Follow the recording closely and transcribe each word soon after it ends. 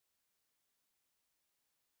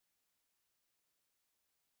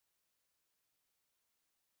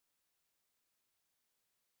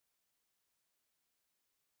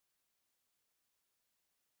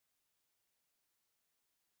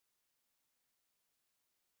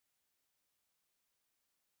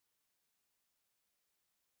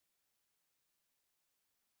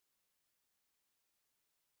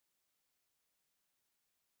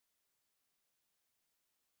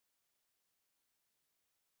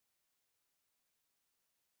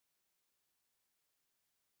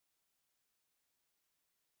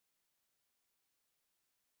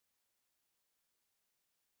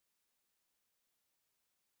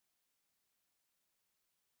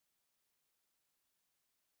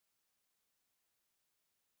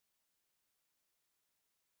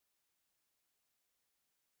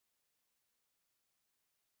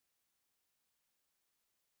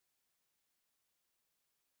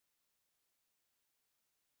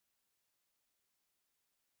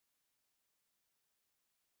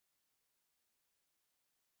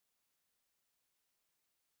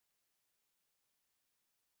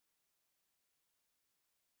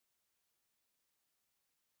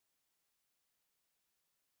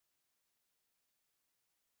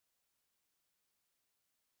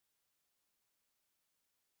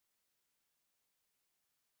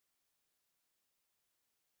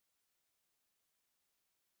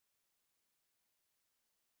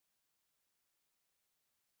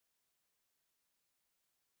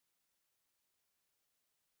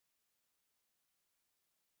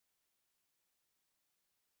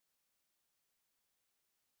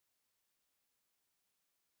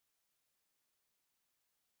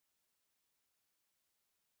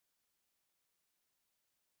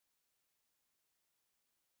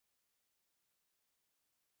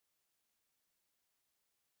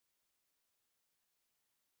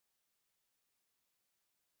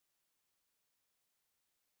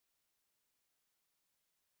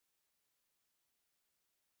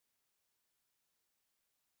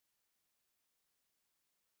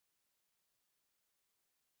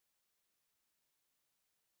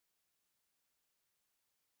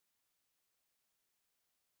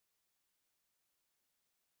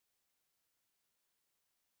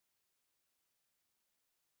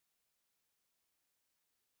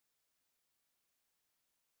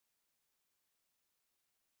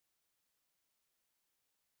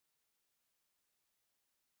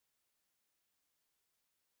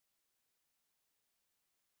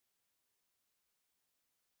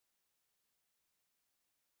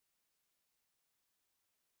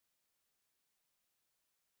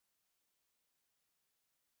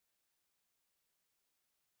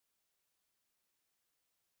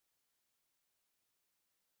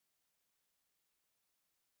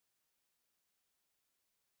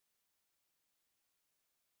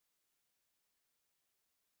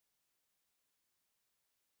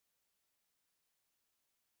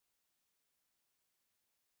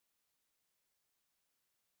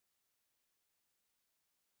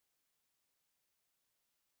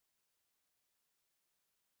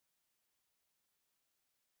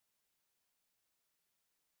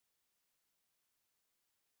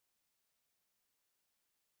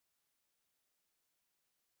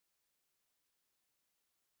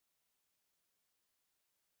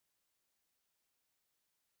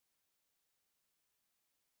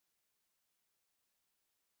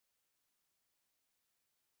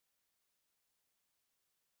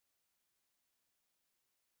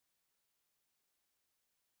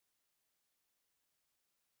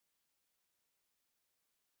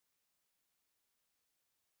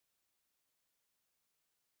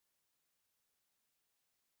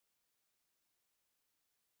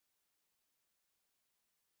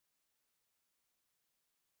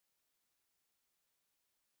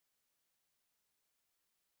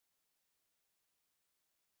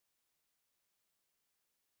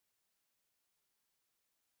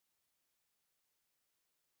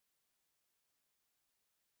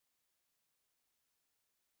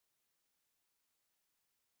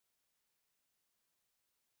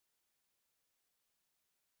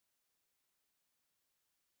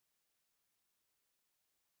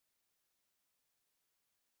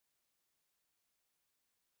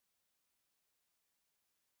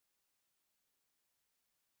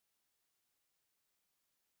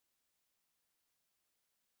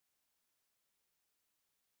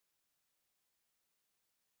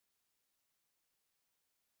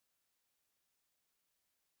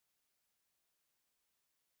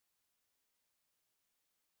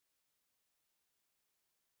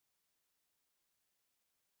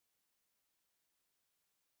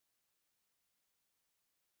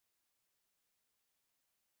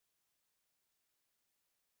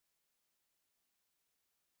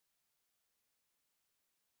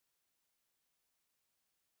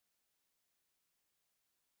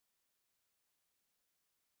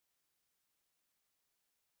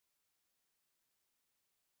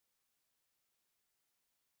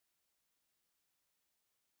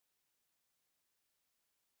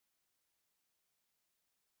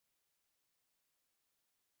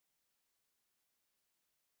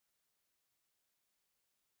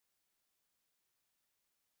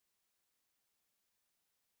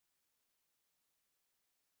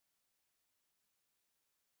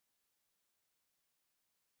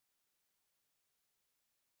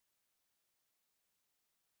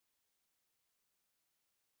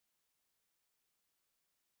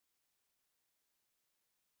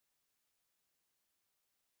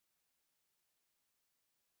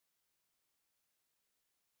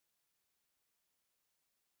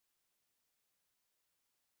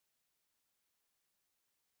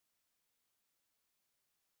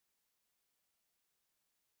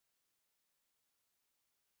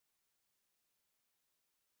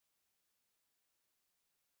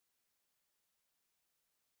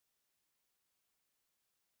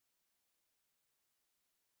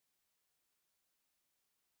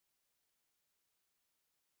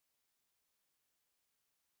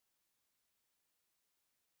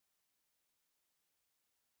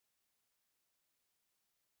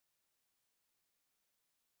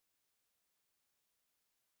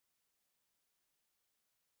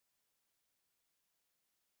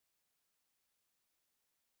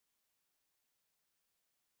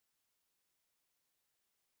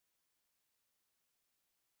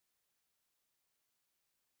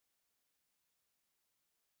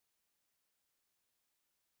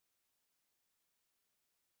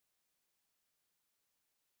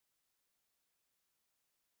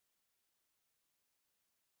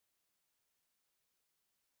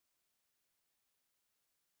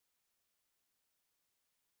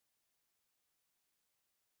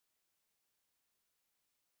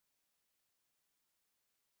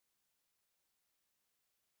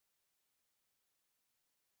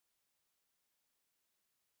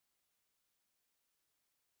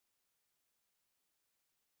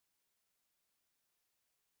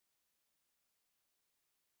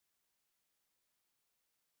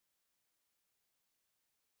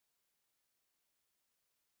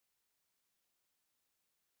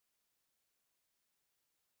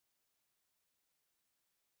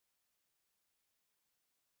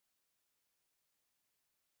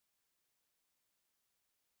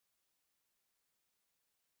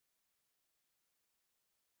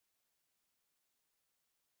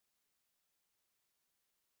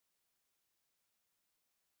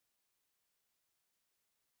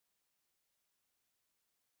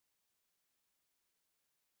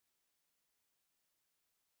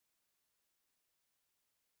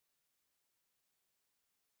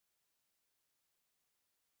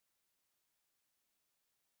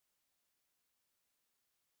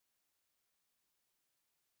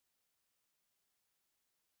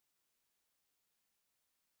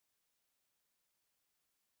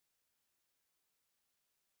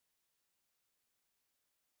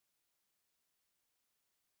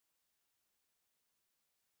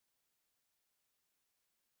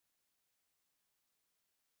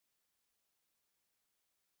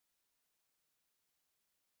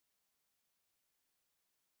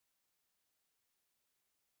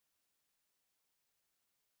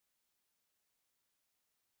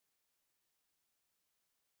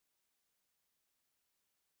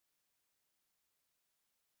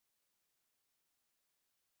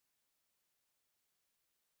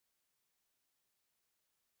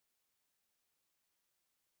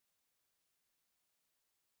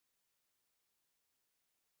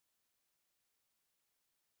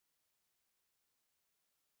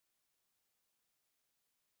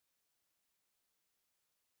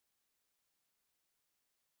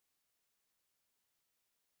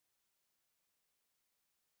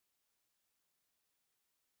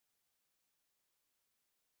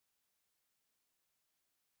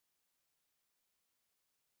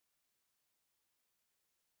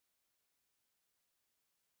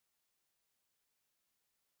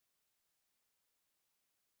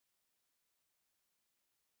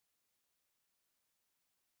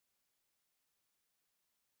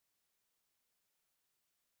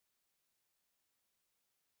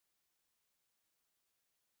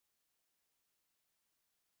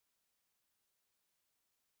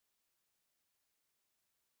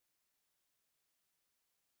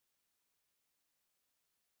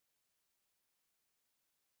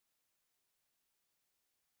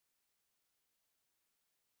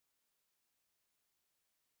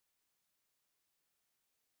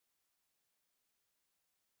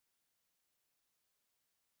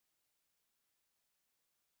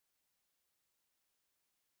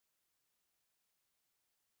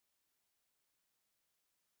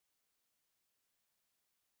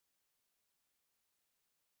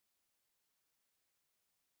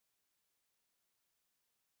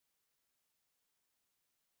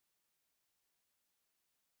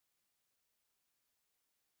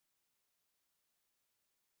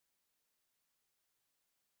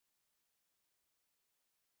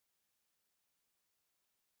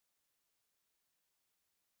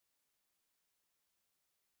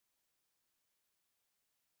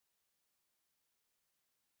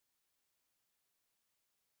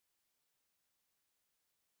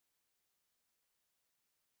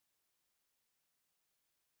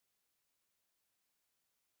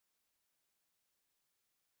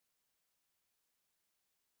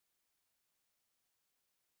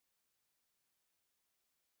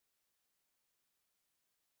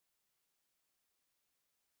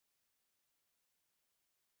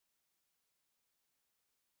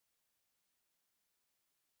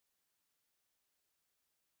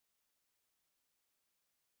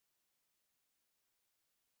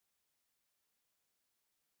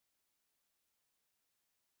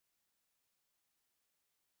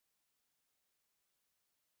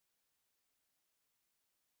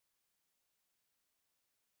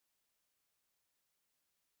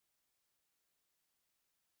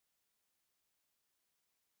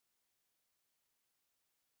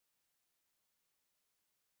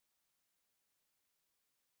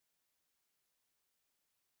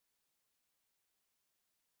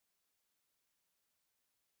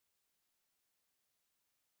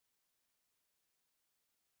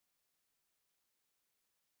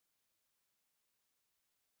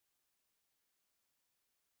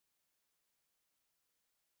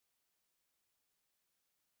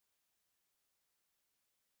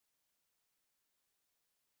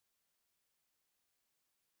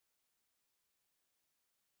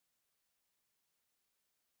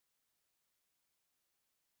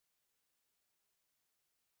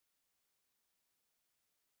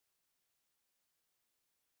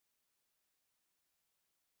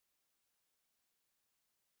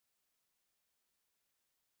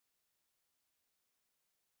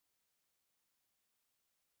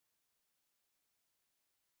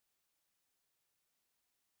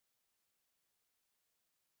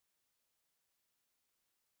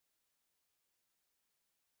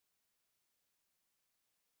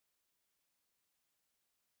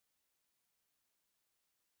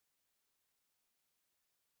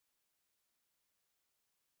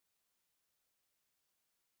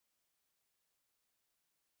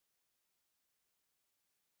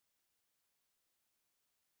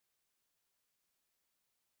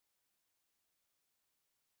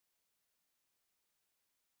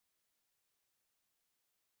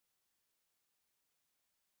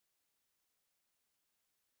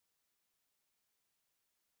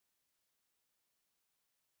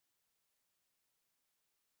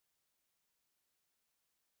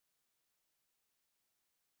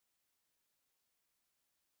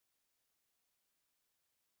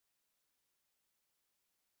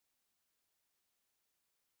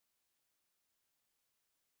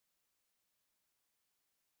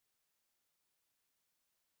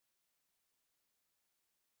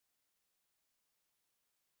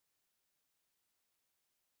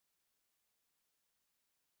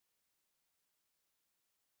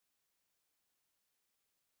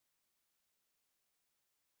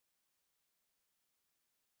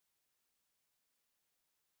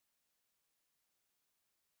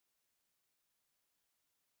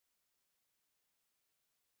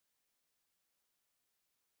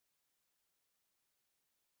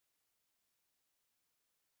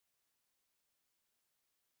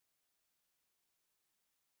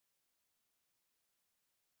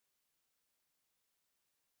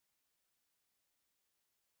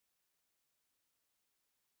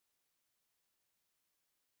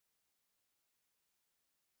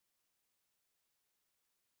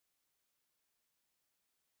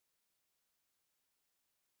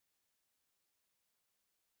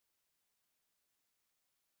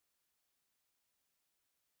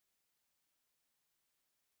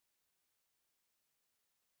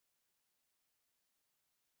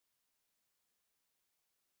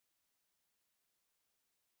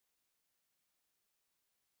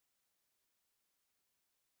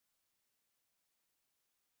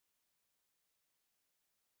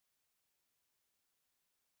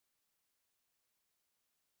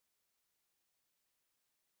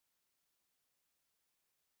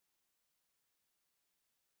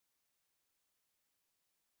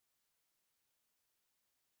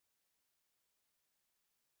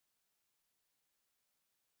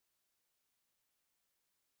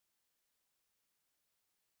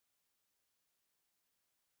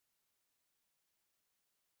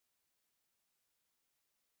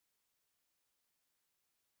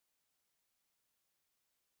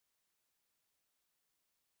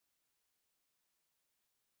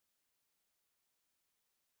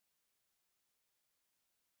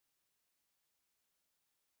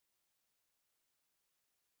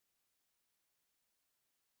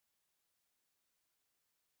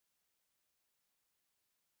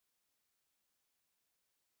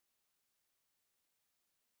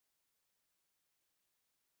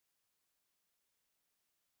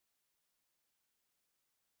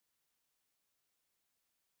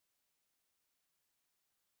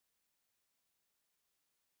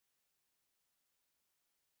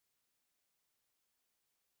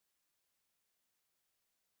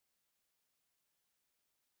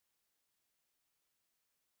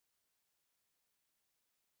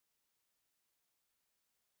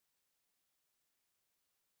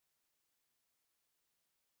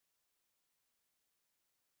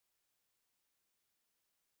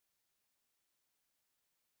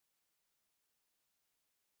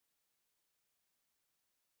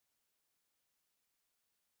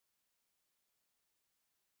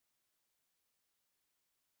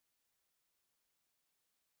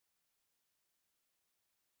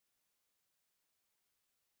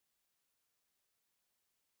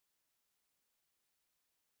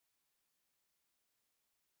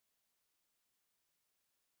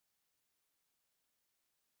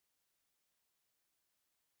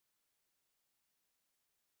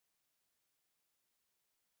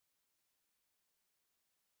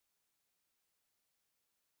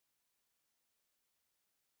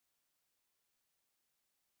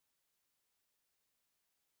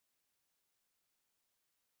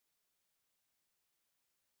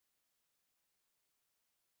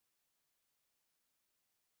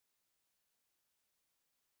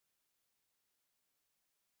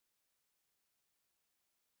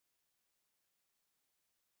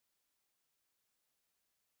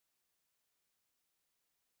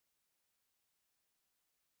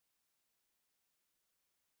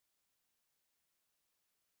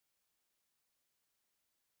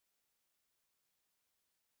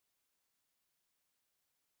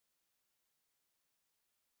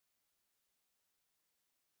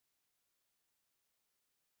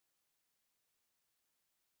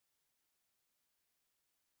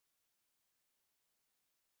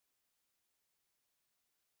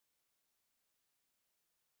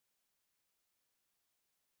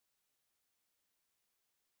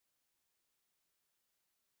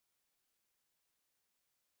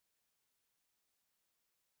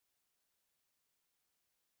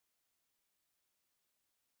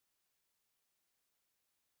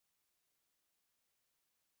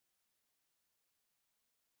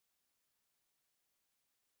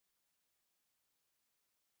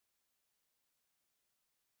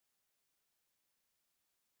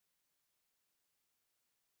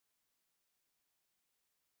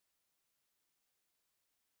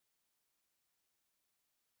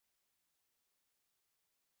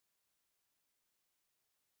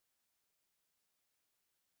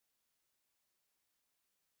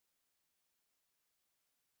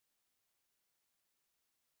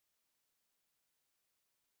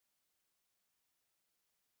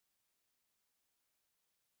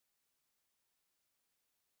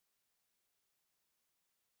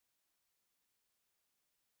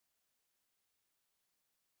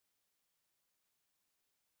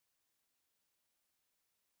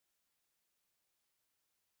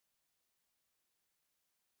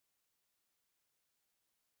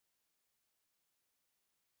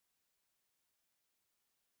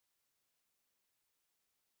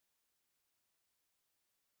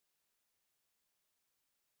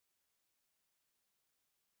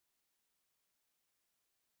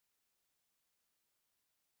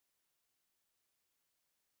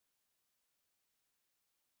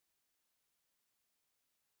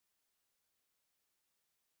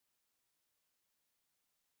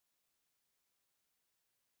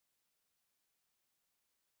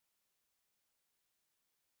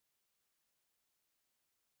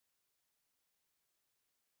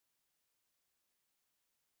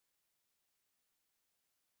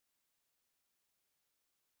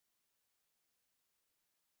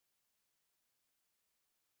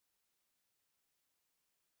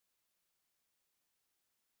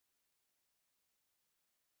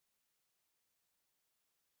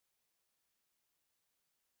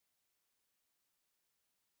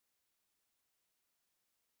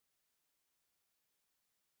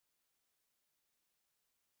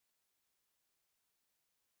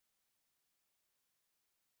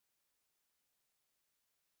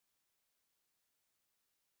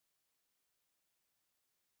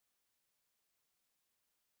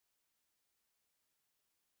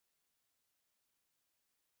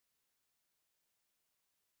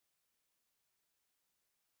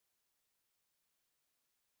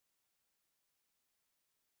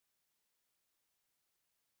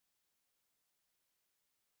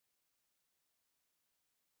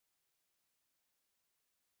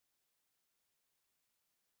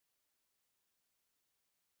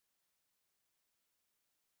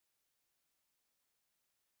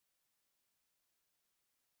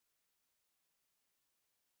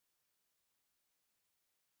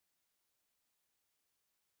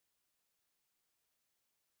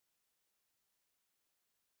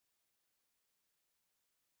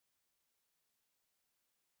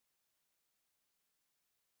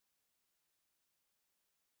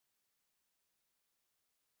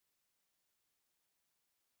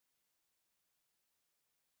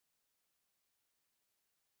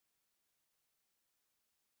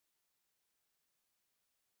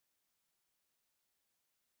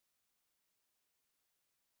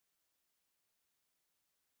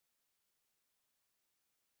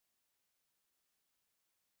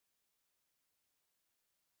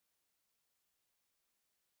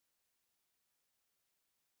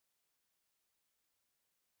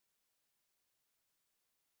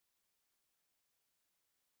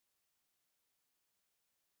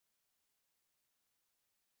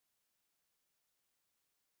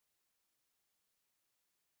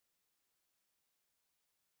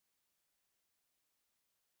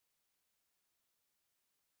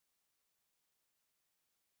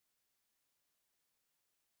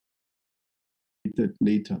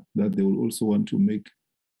later that they will also want to make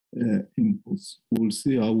inputs. We'll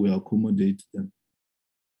see how we accommodate them.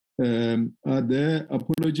 Are there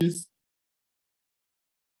apologies?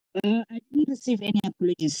 I didn't receive any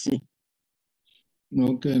apologies, sir.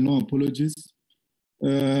 Okay, no apologies.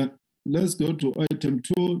 Let's go to item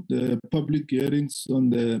 2, the public hearings on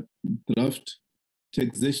the draft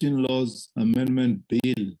taxation laws amendment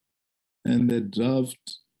bill and the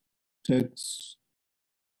draft tax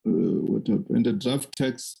and the draft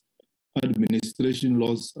tax administration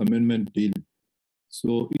laws amendment bill.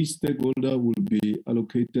 So each stakeholder will be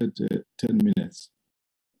allocated 10 minutes.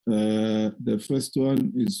 The first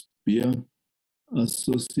one is Beer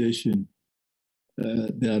Association.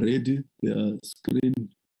 They are ready. Their screen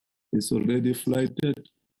is already flighted.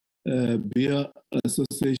 Beer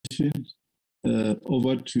Association,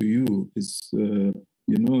 over to you. It's,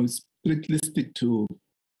 strictly stick to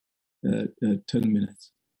 10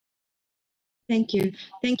 minutes. Thank you.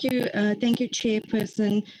 Thank you,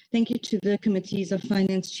 Chairperson. Thank you to the Committees of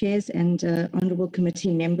Finance Chairs and Honourable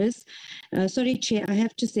Committee members. Sorry, Chair, I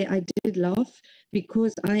have to say I did laugh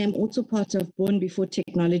because I am also part of Born Before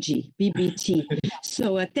Technology, BBT.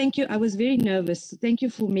 So thank you. I was very nervous. Thank you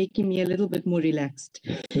for making me a little bit more relaxed.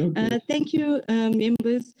 Okay. Thank you,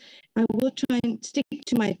 members. I will try and stick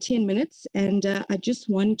to my 10 minutes, and I just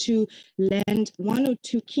want to land one or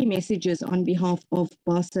two key messages on behalf of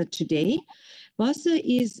BASA today. BASA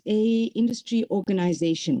is an industry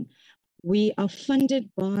organization. We are funded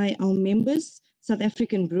by our members, South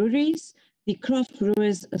African breweries, the Craft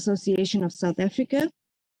Brewers Association of South Africa,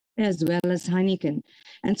 as well as Heineken.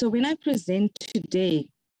 And so when I present today,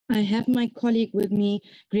 I have my colleague with me,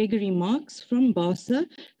 Gregory Marks from BASA,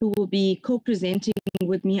 who will be co-presenting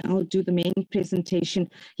with me. I'll do the main presentation.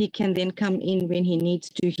 He can then come in when he needs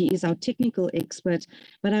to. He is our technical expert.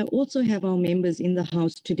 But I also have our members in the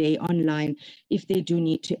house today online if they do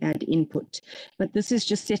need to add input. But this is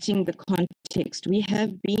just setting the context. We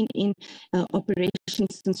have been in operation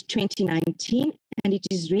since 2019, and it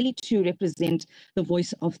is really to represent the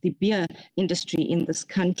voice of the beer industry in this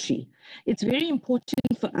country. It's very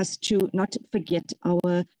important for us to not forget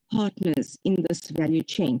our partners in this value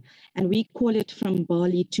chain. And we call it from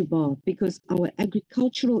barley to bar because our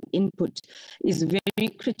agricultural input is very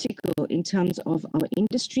critical in terms of our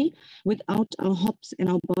industry. Without our hops and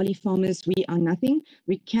our barley farmers, we are nothing.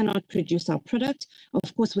 We cannot produce our product.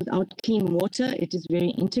 Of course, without clean water, it is very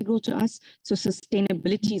integral to us. So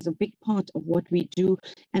sustainability is a big part of what we do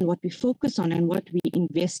and what we focus on and what we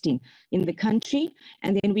invest in the country.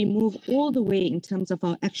 And then we move all the way in terms of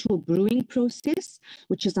our actual brewing process,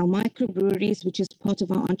 which is our microbreweries, which is part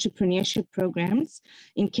of our entrepreneurship programs.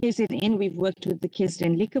 In KZN, we've worked with the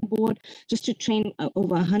KZN Liquor Board just to train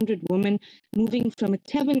over 100 women moving from a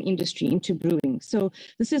tavern industry into brewing. So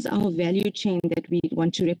this is our value chain that we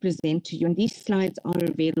want to represent to you. And these slides are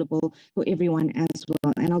available for everyone as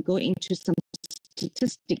well. And I'll go into some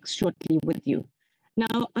statistics shortly with you.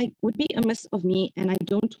 Now, I would be amiss of me, and I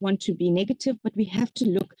don't want to be negative, but we have to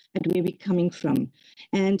look at where we're coming from.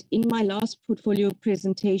 And in my last portfolio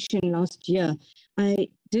presentation last year, I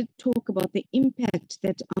did talk about the impact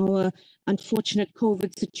that our unfortunate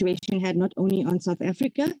COVID situation had not only on South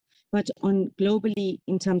Africa, but on globally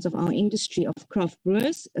in terms of our industry of craft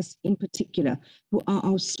brewers, as in particular, who are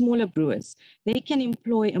our smaller brewers. They can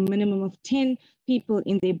employ a minimum of 10 people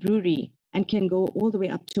in their brewery and can go all the way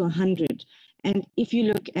up to 100. And if you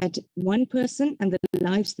look at one person and the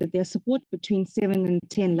lives that they support, between 7 and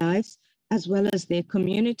 10 lives, as well as their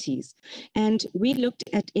communities. And we looked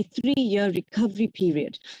at a 3-year recovery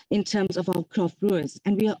period in terms of our craft brewers,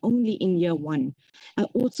 and we are only in year 1. I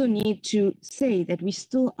also need to say that we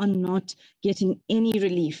still are not getting any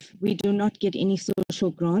relief. We do not get any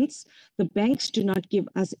social grants. The banks do not give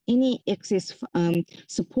us any excess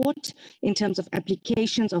support in terms of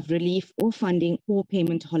applications of relief or funding or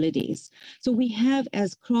payment holidays. So we have,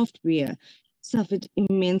 as craft beer, suffered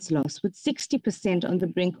immense loss, with 60% on the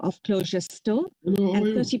brink of closure still, and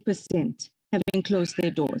 30% having closed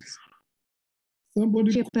their doors.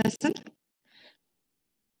 Chairperson.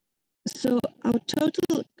 So our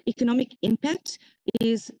total economic impact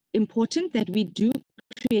is important that we do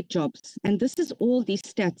create jobs. And this is all these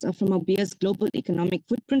stats are from our beer's Global Economic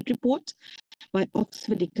Footprint Report by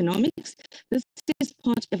Oxford Economics. This is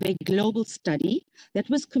part of a global study that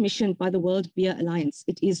was commissioned by the World Beer Alliance.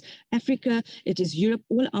 It is Africa, it is Europe,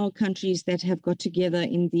 all our countries that have got together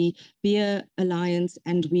in the Beer Alliance,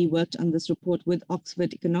 and we worked on this report with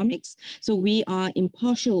Oxford Economics. So we are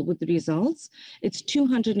impartial with the results. It's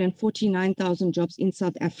 249,000 jobs in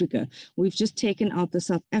South Africa. We've just taken out the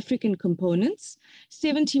South African components,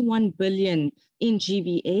 71 billion in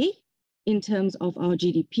GVA, in terms of our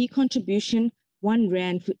GDP contribution, 1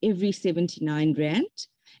 rand for every 79 rand,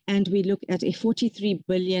 and we look at a 43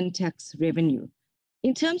 billion tax revenue.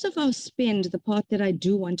 In terms of our spend, the part that I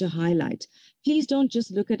do want to highlight, please don't just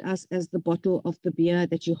look at us as the bottle of the beer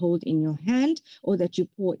that you hold in your hand or that you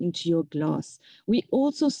pour into your glass. We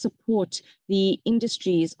also support the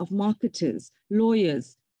industries of marketers,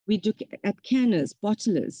 lawyers. We look at canners,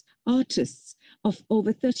 bottlers, artists of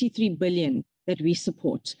over 33 billion that we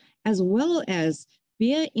support, as well as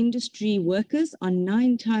beer industry workers are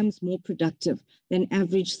 9 times more productive than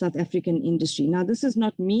average South African industry. Now, this is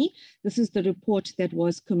not me. This is the report that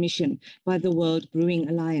was commissioned by the World Brewing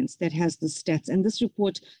Alliance that has the stats. And this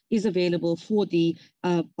report is available for the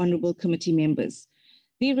honorable committee members.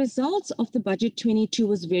 The results of the budget 22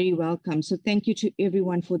 was very welcome. So thank you to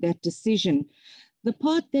everyone for that decision. The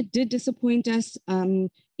part that did disappoint us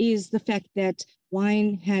is the fact that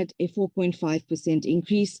wine had a 4.5%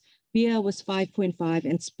 increase. Beer was 5.5%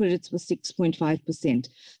 and spirits was 6.5%.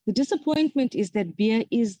 The disappointment is that beer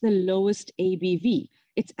is the lowest ABV.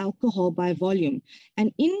 It's alcohol by volume.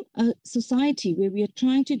 And in a society where we are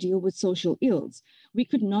trying to deal with social ills, we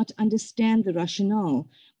could not understand the rationale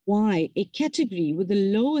why a category with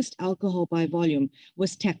the lowest alcohol by volume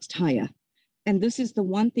was taxed higher. And this is the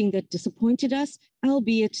one thing that disappointed us,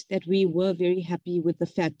 albeit that we were very happy with the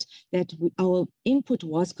fact that our input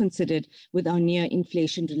was considered with our near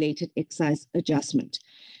inflation-related excise adjustment.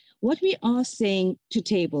 What we are saying to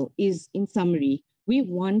table is, in summary, we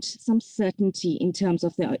want some certainty in terms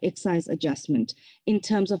of the excise adjustment, in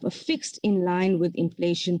terms of a fixed in line with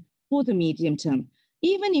inflation for the medium term.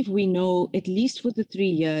 Even if we know, at least for the 3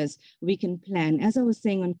 years, we can plan. As I was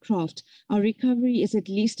saying on craft, our recovery is at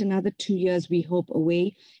least another 2 years, we hope,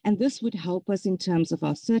 away. And this would help us in terms of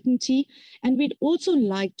our certainty. And we'd also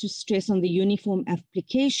like to stress on the uniform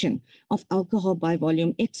application of alcohol by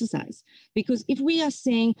volume exercise. Because if we are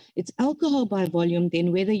saying it's alcohol by volume,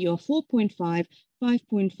 then whether you're 4.5,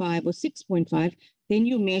 5.5, or 6.5, then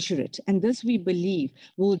you measure it. And this, we believe,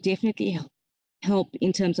 will definitely help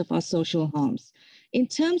in terms of our social harms. In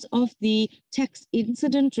terms of the tax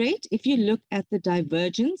incident rate, if you look at the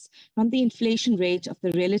divergence from the inflation rate of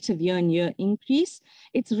the relative year-on-year increase,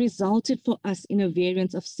 it's resulted for us in a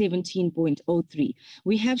variance of 17.03.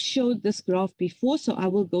 We have showed this graph before, so I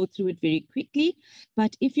will go through it very quickly.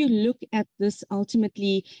 But if you look at this,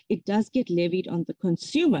 ultimately, it does get levied on the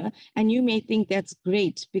consumer, and you may think that's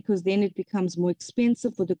great because then it becomes more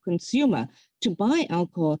expensive for the consumer to buy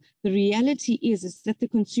alcohol. The reality is that the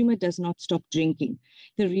consumer does not stop drinking.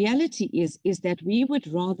 The reality is that we would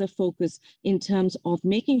rather focus in terms of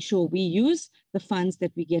making sure we use the funds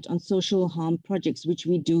that we get on social harm projects, which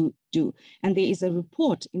we do. And there is a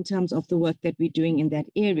report in terms of the work that we're doing in that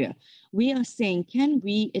area. We are saying, can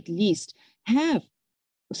we at least have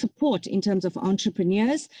support in terms of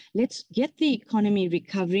entrepreneurs? Let's get the economy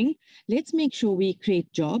recovering. Let's make sure we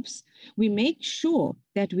create jobs. We make sure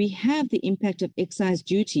that we have the impact of excise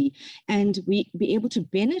duty and we be able to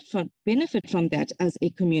benefit from that as a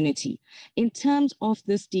community. In terms of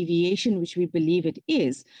this deviation, which we believe it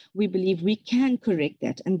is, we believe we can correct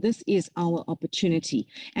that. And this is our opportunity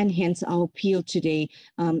and hence our appeal today,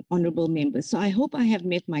 honorable members. So I hope I have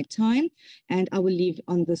met my time and I will leave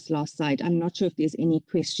on this last slide. I'm not sure if there's any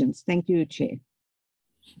questions. Thank you, Chair.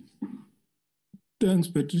 Thanks,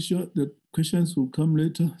 Patricia. The questions will come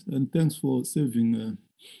later, and thanks for saving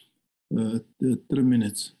the 3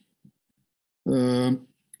 minutes.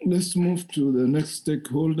 Let's move to the next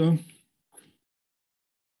stakeholder,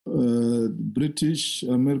 British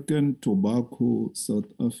American Tobacco,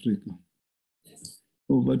 South Africa.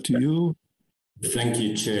 Over to you. Thank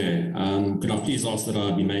you, Chair. Could I please ask that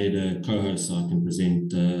I be made a co-host so I can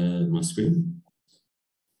present my screen?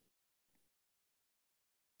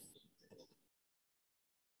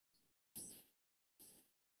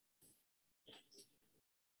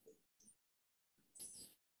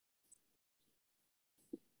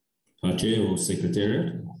 Chair or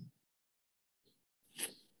Secretariat?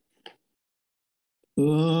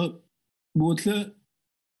 Botle,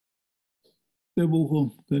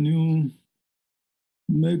 can you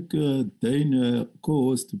make Dane a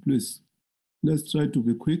co-host, please? Let's try to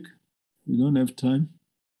be quick. We don't have time.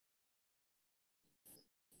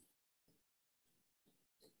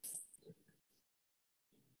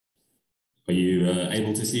 Are you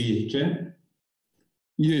able to see, Chair?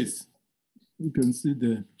 Yes, you can see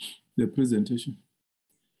the presentation.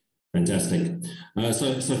 Fantastic.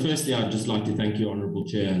 So firstly, I'd just like to thank you, Honourable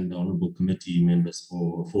Chair and the Honourable Committee members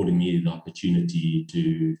for affording me the opportunity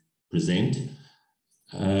to present.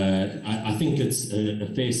 I think it's a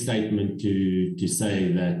fair statement to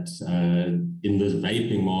say that in the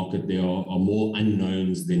vaping market, there are more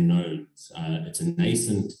unknowns than knowns. It's a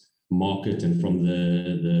nascent market, and from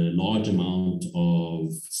the large amount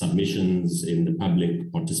of submissions in the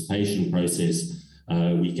public participation process,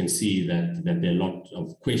 we can see that there are a lot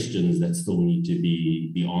of questions that still need to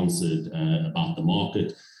be answered about the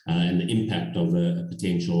market and the impact of a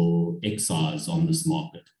potential excise on this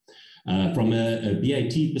market. From a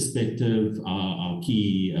BAT perspective, our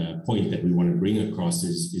key point that we want to bring across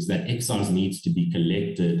is that excise needs to be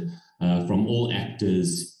collected from all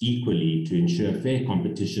actors equally to ensure fair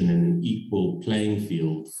competition and an equal playing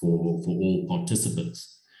field for all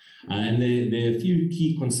participants. And there are a few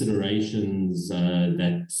key considerations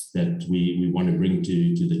that we want to bring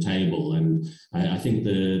to the table. And I think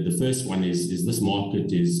the first one is this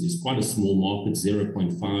market is quite a small market,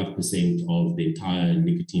 0.5% of the entire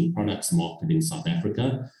nicotine products market in South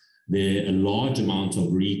Africa. There are a large amount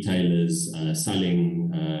of retailers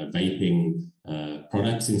selling vaping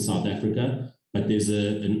products in South Africa, but there's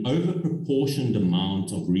an over-proportioned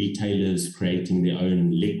amount of retailers creating their own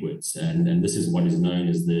liquids, and this is what is known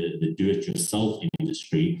as the do-it-yourself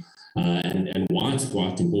industry. And why it's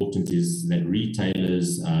quite important is that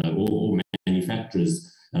retailers or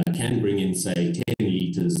manufacturers can bring in, say, 10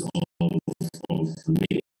 liters of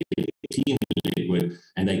nicotine liquid,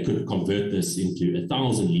 and they could convert this into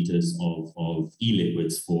 1,000 liters of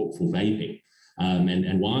e-liquids for vaping.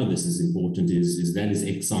 And why this is important is that is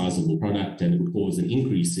excisable product, and it would cause an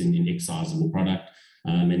increase in excisable product.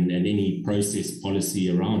 And any process policy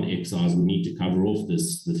around excise would need to cover off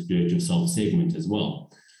this do-it-yourself segment as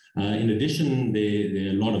well. In addition, there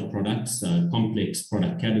are a lot of products, complex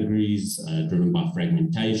product categories driven by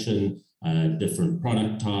fragmentation, different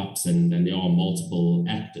product types, and there are multiple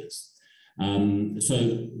actors.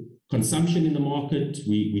 So consumption in the market,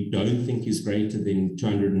 we don't think is greater than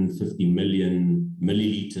 250 million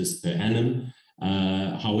milliliters per annum.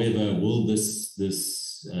 However, will this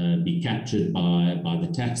be captured by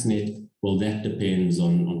the tax net? Well, that depends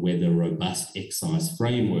on whether a robust excise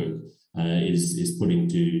framework is put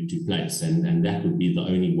into place, and that would be the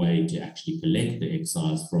only way to actually collect the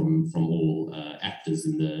excise from all actors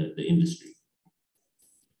in the industry.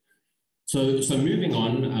 So moving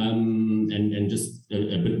on, and just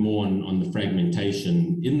a bit more on the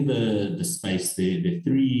fragmentation. In the space, there are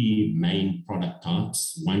three main product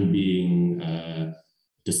types, one being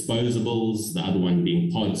disposables, the other one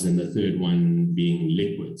being pods, and the third one being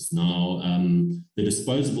liquids. Now, the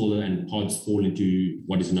disposable and pods fall into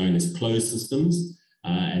what is known as closed systems,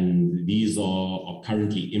 and these are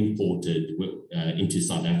currently imported into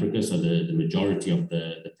South Africa, so the majority of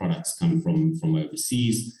the products come from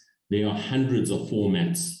overseas. There are hundreds of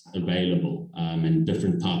formats available and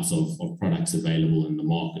different types of products available in the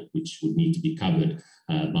market, which would need to be covered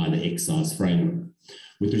by the excise framework.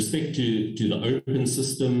 With respect to the open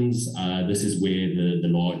systems, this is where the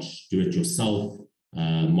large do-it-yourself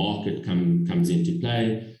market comes into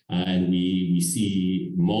play, and we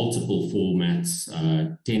see multiple formats,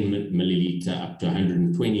 10 milliliter up to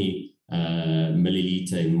 120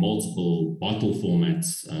 milliliter in multiple bottle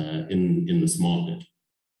formats in this market.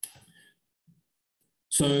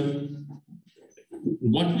 So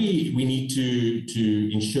what we need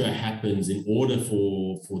to ensure happens in order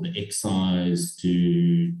for the excise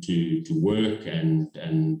to work and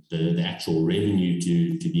the actual revenue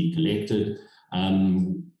to be collected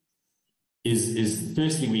is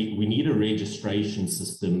firstly we need a registration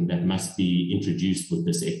system that must be introduced with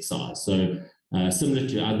this excise. So similar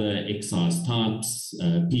to other excise types,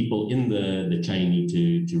 people in the chain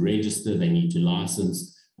need to register, they need to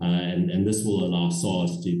license. And this will allow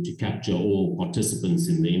SARS to capture all participants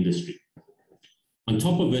in the industry. On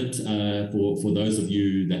top of it, for those of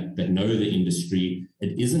you that know the industry,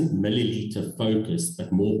 it isn't milliliter focused,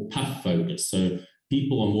 but more puff focused. So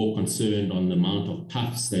people are more concerned on the amount of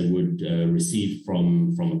puffs they would receive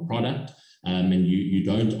from a product. And you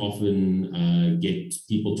don't often get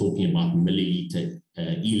people talking about milliliter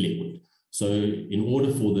e-liquid. So in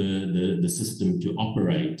order for the system to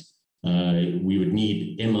operate, we would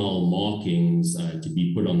need ML markings to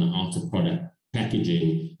be put on the outer product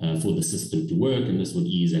packaging for the system to work, and this would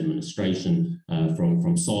ease administration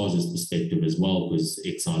from SARS's perspective as well, because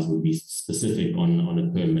excise would be specific on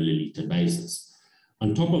a per milliliter basis.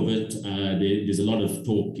 On top of it, there's a lot of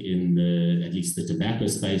talk in at least the tobacco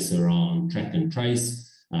space around track and trace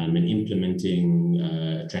and implementing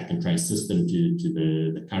a track and trace system to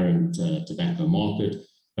the current tobacco market.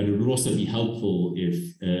 But it would also be helpful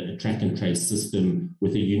if a track and trace system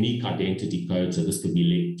with a unique identity code, so this could be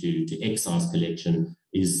linked to excise collection,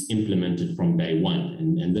 is implemented from day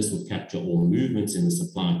one. And this would capture all movements in the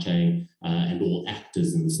supply chain and all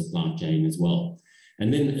actors in the supply chain as well.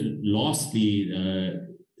 And then lastly,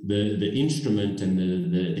 the instrument and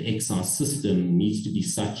the excise system needs to be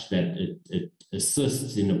such that it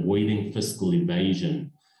assists in avoiding fiscal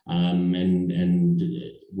evasion. And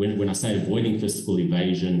when I say avoiding fiscal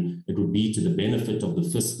evasion, it would be to the benefit of the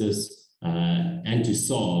fiscus and to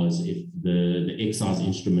SARS if the excise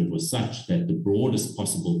instrument was such that the broadest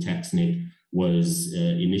possible tax net was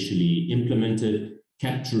initially implemented,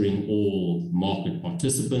 capturing all market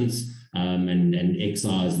participants, and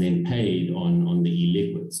excise then paid on the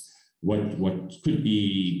e-liquids. What could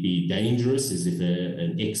be dangerous is if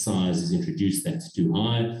an excise is introduced that's too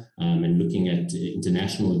high, and looking at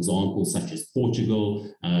international examples such as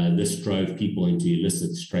Portugal, this drove people into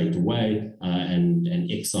illicit straight away,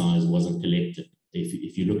 and excise wasn't collected.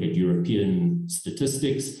 If you look at European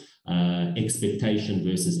statistics, expectation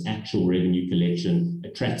versus actual revenue collection,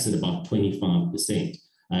 it tracks at about 25%.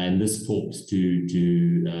 And this talks to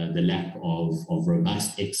the lack of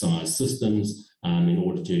robust excise systems in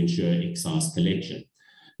order to ensure excise collection.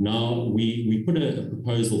 Now, we put a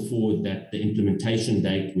proposal forward that the implementation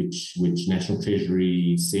date, which National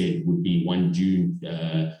Treasury said would be 1 June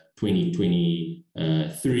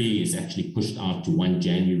 2023, is actually pushed out to 1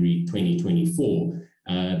 January 2024.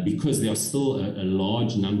 Because there are still a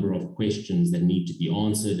large number of questions that need to be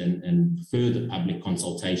answered and further public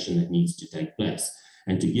consultation that needs to take place.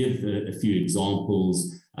 And to give a few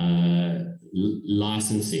examples,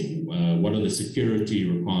 licensing, what are the security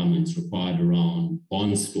requirements required around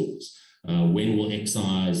bond stores? When will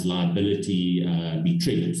excise liability be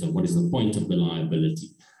triggered? So what is the point of the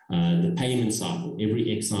liability? The payment cycle.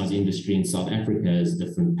 Every excise industry in South Africa has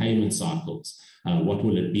different payment cycles. What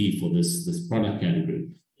will it be for this product category?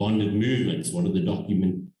 Bonded movements. What are the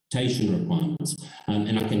documentation requirements?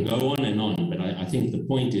 And I can go on, but I think the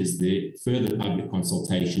point is that further public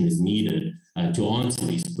consultation is needed to answer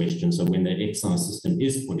these questions. So when the excise system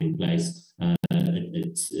is put in place,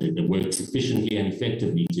 it works efficiently and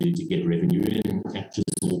effectively to get revenue in and captures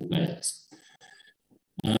all players.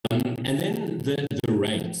 And then the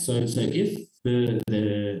rate. So if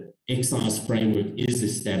the excise framework is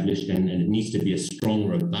established and it needs to be a strong,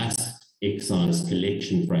 robust excise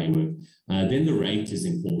collection framework, then the rate is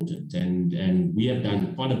important. And we have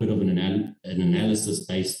done quite a bit of an analysis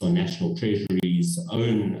based on National Treasury's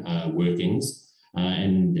own workings.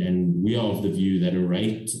 And we are of the view that a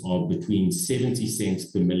rate of between 70 cents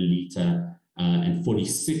per milliliter and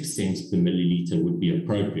 46 cents per milliliter would be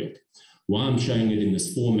appropriate. Why I'm showing it in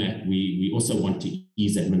this format, we also want to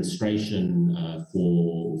ease administration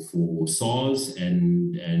for SARS,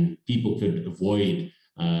 and people could avoid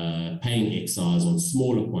paying excise on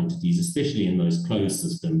smaller quantities, especially in those closed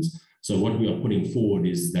systems. So what we are putting forward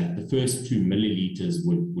is that the first 2 milliliters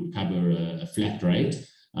would cover a flat rate,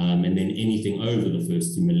 and then anything over the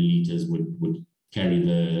first 2 milliliters would carry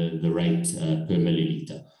the rate per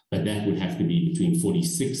milliliter. But that would have to be between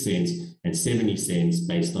 46 cents and 70 cents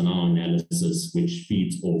based on our analysis, which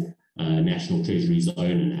feeds off National Treasury's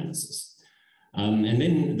own analysis. And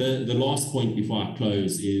then the last point before I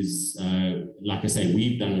close is, like I say,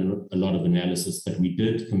 we've done a lot of analysis, but we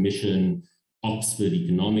did commission Oxford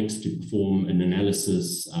Economics to perform an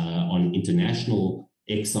analysis on international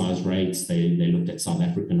excise rates. They looked at South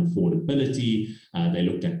African affordability, they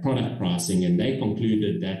looked at product pricing, and they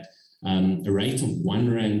concluded that a rate of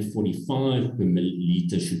R1.45 per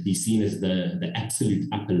milliliter should be seen as the absolute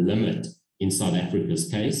upper limit in South Africa's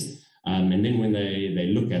case. And then when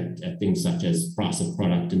they look at things such as price of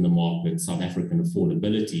product in the market, South African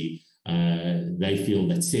affordability, they feel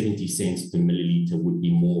that 70 cents per milliliter would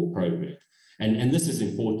be more appropriate. And this is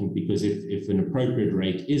important because if an appropriate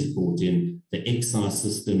rate is brought in, the excise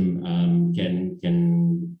system can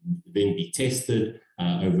then be tested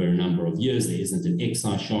over a number of years. There isn't an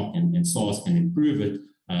excise shock, and SARS can improve it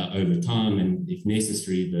over time. And if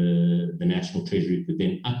necessary, the National Treasury could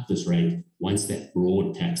then up this rate once that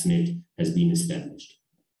broad tax net has been established.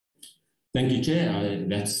 Thank you, Chair.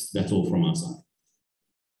 That's all from our side.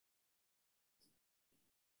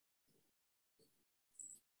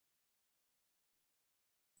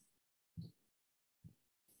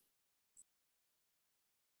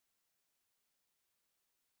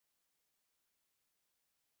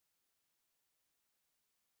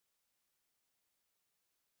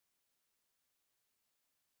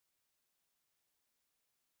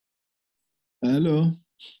 Hello.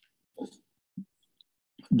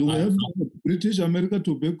 Do we have British America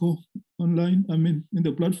Tobacco online? I mean, in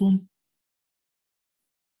the platform?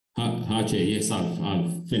 Hi, Chair. Yes,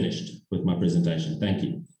 I've finished with my presentation. Thank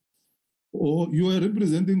you. Or you are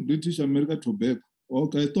representing British America Tobacco.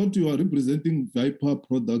 Okay, I thought you are representing Viper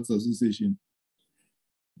Products Association.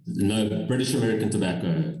 No, British American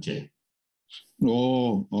Tobacco, Chair.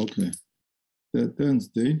 Oh, okay. Thanks,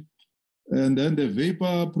 Dane. And then the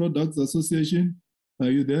Vapor Products Association, are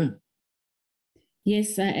you there?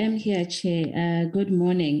 Yes, I am here, Chair. Good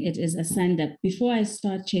morning. It is Asanda. Before I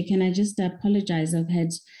start, Chair, can I just apologize? I've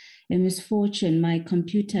had a misfortune. My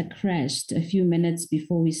computer crashed a few minutes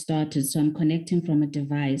before we started, so I'm connecting from a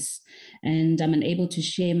device and I'm unable to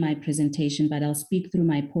share my presentation, but I'll speak through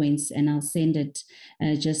my points and I'll send it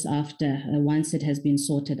just after, once it has been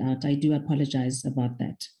sorted out. I do apologize about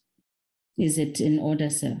that. Is it in order,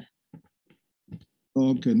 sir?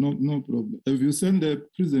 Okay, no problem. Have you sent the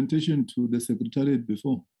presentation to the Secretariat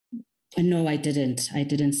before? No, I didn't. I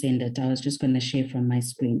didn't send it. I was just going to share from my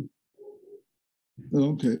screen.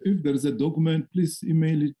 Okay, if there is a document, please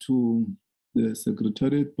email it to the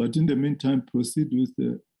Secretariat. But in the meantime, proceed with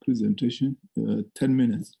the presentation, 10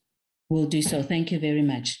 minutes. Will do so. Thank you very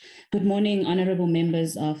much. Good morning, honorable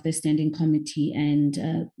members of the Standing Committee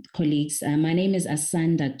and colleagues. My name is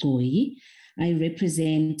Asanda Goyi. I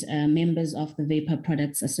represent members of the Vapor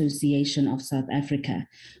Products Association of South Africa.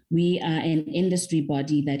 We are an industry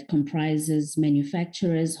body that comprises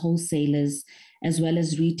manufacturers, wholesalers, as well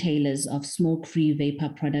as retailers of smoke-free vapor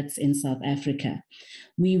products in South Africa.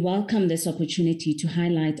 We welcome this opportunity to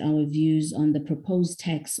highlight our views on the proposed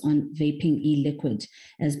tax on vaping e-liquid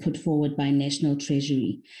as put forward by National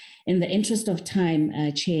Treasury. In the interest of time,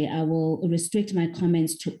 Chair, I will restrict my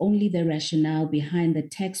comments to only the rationale behind the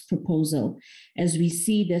tax proposal, as we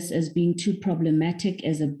see this as being too problematic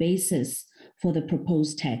as a basis for the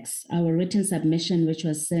proposed tax. Our written submission, which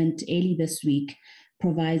was sent early this week,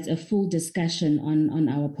 provides a full discussion on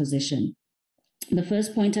our position. The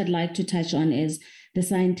first point I'd like to touch on is the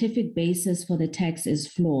scientific basis for the tax is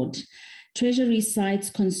flawed. Treasury cites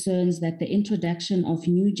concerns that the introduction of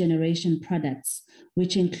new generation products,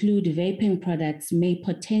 which include vaping products, may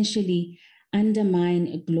potentially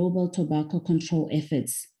undermine global tobacco control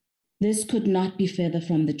efforts. This could not be further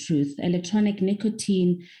from the truth. Electronic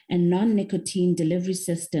nicotine and non-nicotine delivery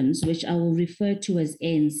systems, which I will refer to as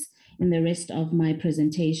ENDS in the rest of my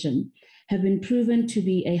presentation, have been proven to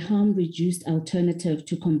be a harm-reduced alternative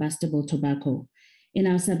to combustible tobacco. In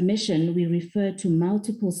our submission, we refer to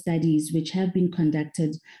multiple studies which have been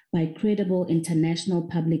conducted by credible international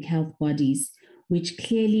public health bodies, which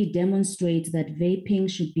clearly demonstrate that vaping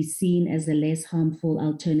should be seen as a less harmful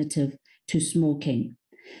alternative to smoking.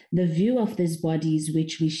 The view of these bodies,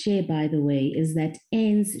 which we share, by the way, is that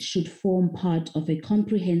ENDS should form part of a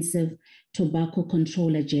comprehensive tobacco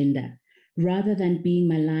control agenda, rather than being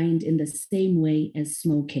maligned in the same way as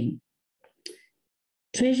smoking.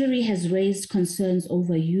 Treasury has raised concerns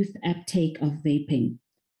over youth uptake of vaping.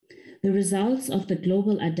 The results of the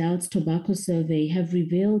Global Adults Tobacco Survey have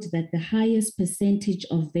revealed that the highest percentage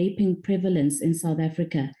of vaping prevalence in South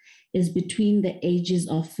Africa is between the ages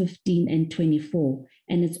of 15 and 24,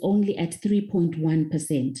 and it's only at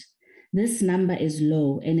 3.1%. This number is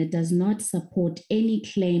low, and it does not support any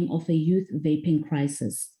claim of a youth vaping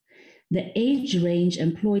crisis. The age range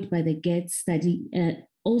employed by the GET study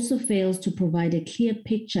also fails to provide a clear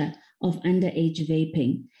picture of underage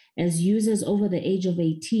vaping, as users over the age of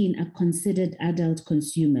 18 are considered adult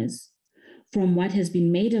consumers. From what has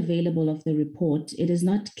been made available of the report, it is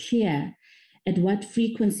not clear at what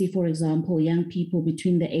frequency, for example, young people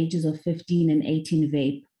between the ages of 15 and 18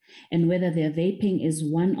 vape, and whether their vaping is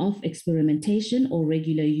one-off experimentation or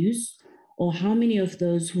regular use, or how many of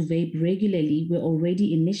those who vape regularly were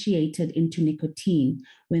already initiated into nicotine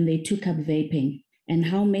when they took up vaping, and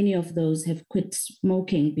how many of those have quit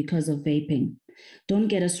smoking because of vaping. Don't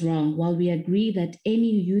get us wrong, while we agree that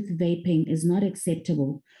any youth vaping is not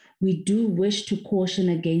acceptable, we do wish to caution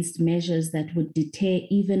against measures that would deter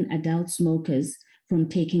even adult smokers from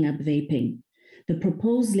taking up vaping. The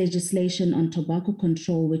proposed legislation on tobacco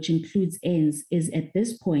control, which includes ENDS, is at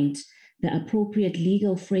this point the appropriate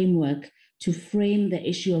legal framework to frame the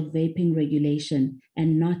issue of vaping regulation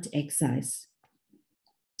and not excise.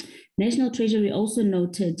 National Treasury also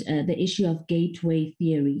noted the issue of gateway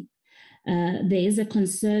theory. There is a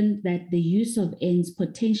concern that the use of ENDS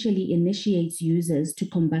potentially initiates users to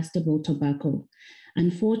combustible tobacco.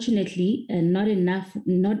 Unfortunately,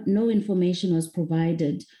 no information was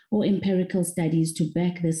provided or empirical studies to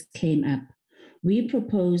back this claim up. We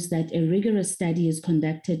propose that a rigorous study is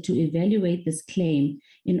conducted to evaluate this claim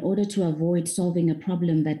in order to avoid solving a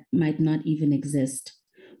problem that might not even exist.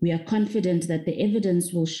 We are confident that the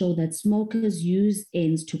evidence will show that smokers use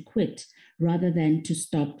ENDS to quit rather than to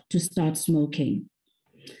start smoking.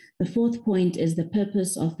 The fourth point is the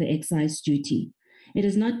purpose of the excise duty. It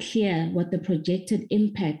is not clear what the projected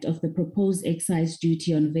impact of the proposed excise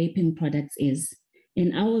duty on vaping products is.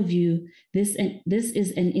 In our view, this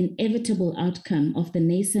is an inevitable outcome of the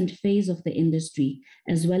nascent phase of the industry,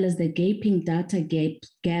 as well as the gaping data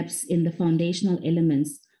gaps in the foundational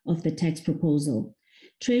elements of the tax proposal.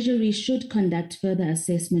 Treasury should conduct further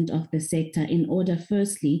assessment of the sector in order,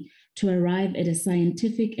 firstly, to arrive at a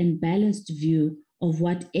scientific and balanced view of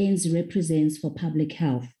what ENDS represents for public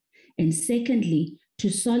health, and secondly,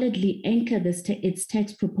 to solidly anchor its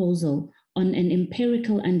tax proposal on an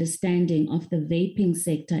empirical understanding of the vaping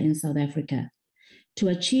sector in South Africa. To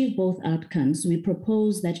achieve both outcomes, we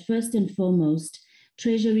propose that first and foremost,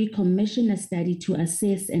 Treasury commission a study to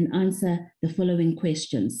assess and answer the following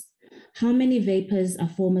questions. How many vapers are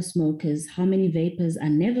former smokers? How many vapers are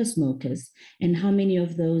never smokers? And how many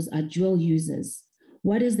of those are dual users?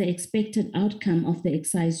 What is the expected outcome of the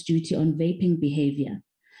excise duty on vaping behavior?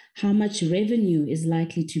 How much revenue is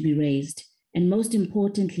likely to be raised? And most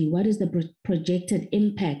importantly, what is the projected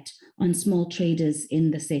impact on small traders in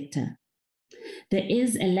the sector? There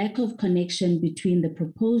is a lack of connection between the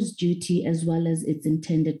proposed duty as well as its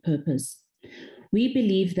intended purpose. We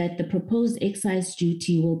believe that the proposed excise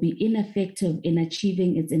duty will be ineffective in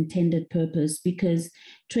achieving its intended purpose because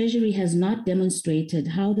Treasury has not demonstrated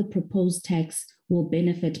how the proposed tax will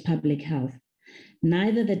benefit public health.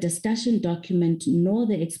 Neither the discussion document nor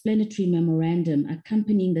the explanatory memorandum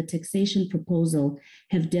accompanying the taxation proposal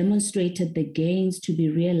have demonstrated the gains to be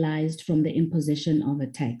realized from the imposition of a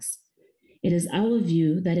tax. It is our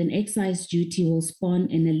view that an excise duty will spawn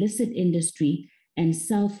an illicit industry and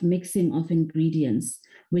self-mixing of ingredients,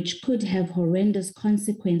 which could have horrendous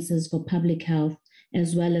consequences for public health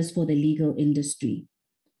as well as for the legal industry.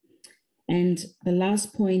 And the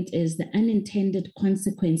last point is the unintended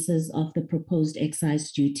consequences of the proposed excise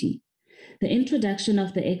duty. The introduction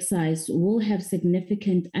of the excise will have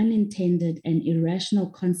significant unintended and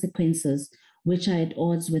irrational consequences, which are at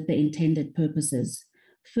odds with the intended purposes.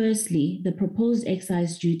 Firstly, the proposed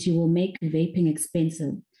excise duty will make vaping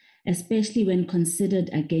expensive, especially when considered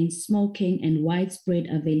against smoking and widespread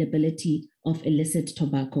availability of illicit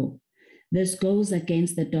tobacco. This goes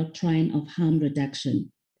against the doctrine of harm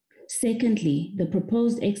reduction. Secondly, the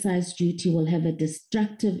proposed excise duty will have a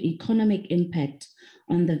destructive economic impact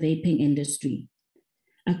on the vaping industry.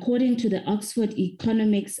 According to the Oxford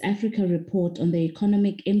Economics Africa report on the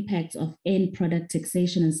economic impacts of end product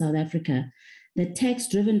taxation in South Africa, the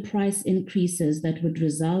tax-driven price increases that would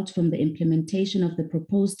result from the implementation of the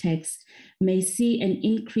proposed tax may see an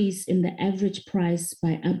increase in the average price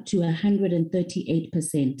by up to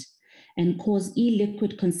 138%. And cause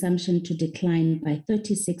e-liquid consumption to decline by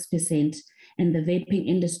 36%, and the vaping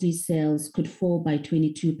industry sales could fall by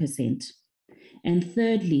 22%. And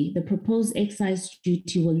thirdly, the proposed excise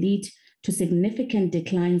duty will lead to significant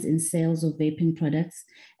declines in sales of vaping products,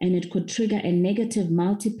 and it could trigger a negative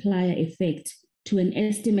multiplier effect to an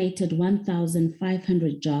estimated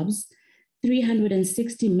 1,500 jobs,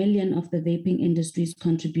 360 million of the vaping industry's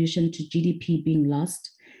contribution to GDP being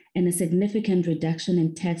lost, and a significant reduction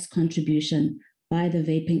in tax contribution by the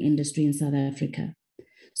vaping industry in South Africa.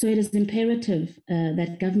 So it is imperative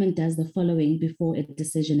that government does the following before a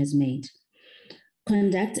decision is made.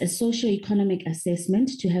 Conduct a socio-economic assessment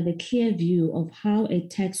to have a clear view of how a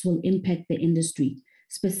tax will impact the industry,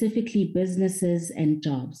 specifically businesses and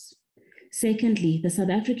jobs. Secondly, the South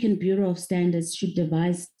African Bureau of Standards should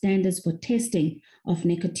devise standards for testing of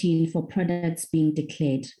nicotine for products being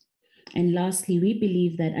declared. And lastly, we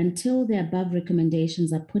believe that until the above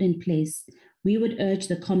recommendations are put in place, we would urge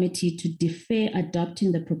the committee to defer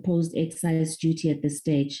adopting the proposed excise duty at this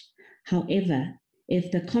stage. However,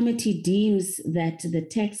 if the committee deems that the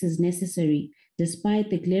tax is necessary, despite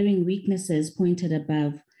the glaring weaknesses pointed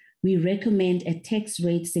above, we recommend a tax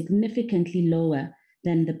rate significantly lower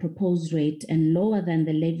than the proposed rate and lower than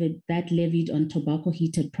that levied on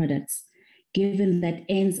tobacco-heated products, given that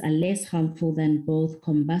ends are less harmful than both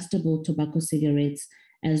combustible tobacco cigarettes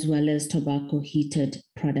as well as tobacco-heated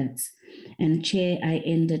products. And Chair, I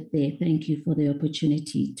end it there. Thank you for the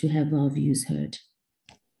opportunity to have our views heard.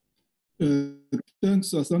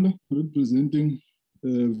 Thanks, Asanda, representing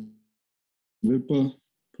Vapor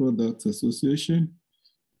Products Association.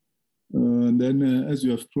 And then, as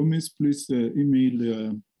you have promised, please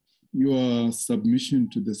email your submission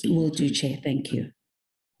to the Secretary. Will do, Chair. Thank you.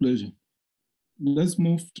 Pleasure. Let's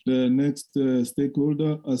move to the next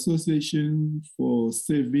stakeholder, Association for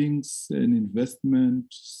Savings and Investment,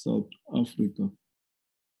 South Africa.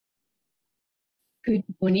 Good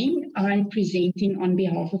morning. I'm presenting on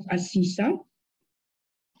behalf of ASISA.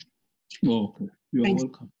 Oh, okay. You're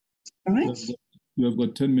welcome. Slides. You have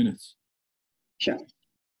got 10 minutes. Sure.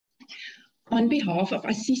 On behalf of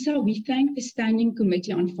ASISA, we thank the Standing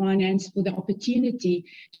Committee on Finance for the opportunity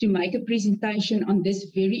to make a presentation on this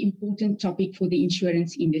very important topic for the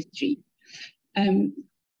insurance industry.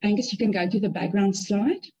 Angus, you can go to the background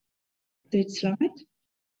slide. Third slide.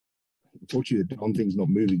 Unfortunately, the darn thing's not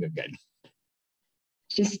moving again.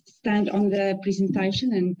 Just stand on the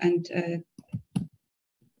presentation and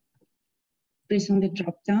press on the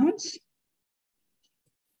drop downs.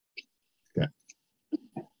 Okay.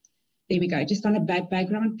 There we go. Just on a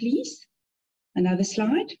background, please. Another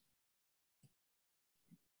slide.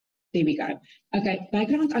 There we go. Okay,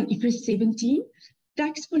 background on IFRS 17.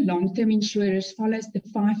 Tax for long-term insurers follows the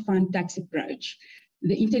 5-fund tax approach.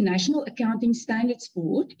 The International Accounting Standards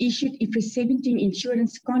Board issued IFRS 17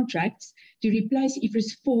 insurance contracts to replace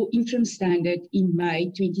IFRS 4 interim standard in May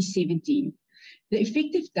 2017. The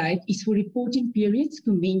effective date is for reporting periods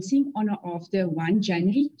commencing on or after 1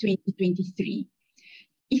 January 2023.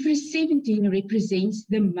 IFRS 17 represents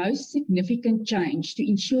the most significant change to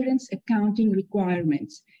insurance accounting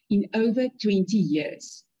requirements in over 20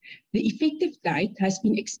 years. The effective date has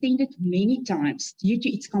been extended many times due to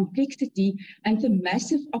its complexity and the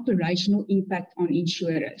massive operational impact on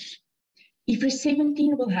insurers. IFRS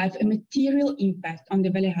 17 will have a material impact on the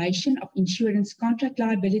valuation of insurance contract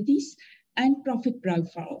liabilities and profit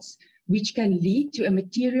profiles, which can lead to a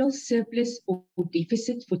material surplus or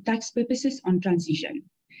deficit for tax purposes on transition.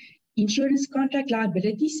 Insurance contract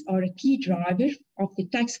liabilities are a key driver of the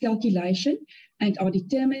tax calculation and are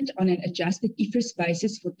determined on an adjusted IFRS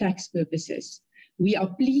basis for tax purposes. We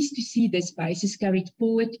are pleased to see this basis carried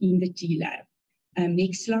forward in the TLAB.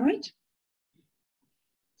 Next slide.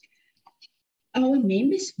 Our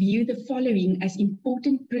members view the following as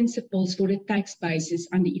important principles for the tax basis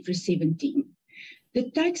under IFRS 17. The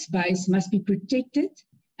tax base must be protected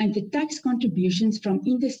and the tax contributions from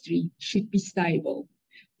industry should be stable.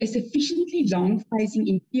 A sufficiently long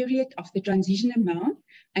phasing-in period of the transition amount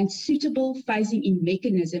and suitable phasing-in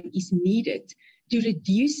mechanism is needed to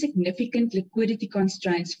reduce significant liquidity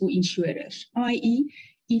constraints for insurers, i.e.,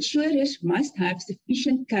 insurers must have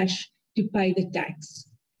sufficient cash to pay the tax.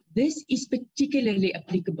 This is particularly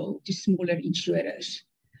applicable to smaller insurers.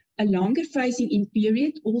 A longer phasing-in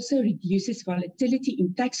period also reduces volatility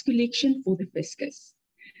in tax collection for the fiscus.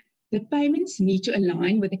 The payments need to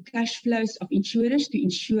align with the cash flows of insurers to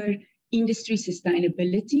ensure industry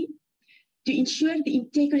sustainability. To ensure the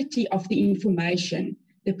integrity of the information,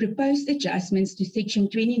 the proposed adjustments to Section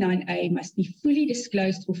 29A must be fully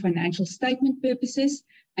disclosed for financial statement purposes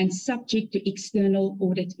and subject to external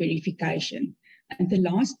audit verification. And the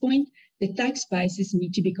last point, the tax bases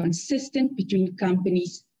need to be consistent between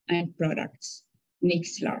companies and products.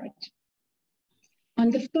 Next slide. On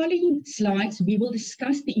the following slides, we will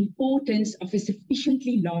discuss the importance of a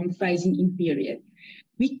sufficiently long phasing-in period.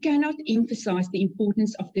 We cannot emphasize the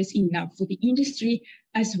importance of this enough for the industry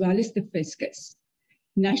as well as the fiscus.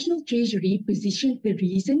 National Treasury positioned the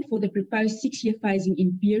reason for the proposed 6-year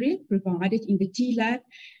phasing-in period provided in the TLAB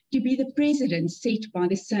to be the precedent set by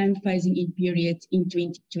the same phasing-in period in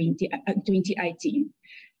 2018.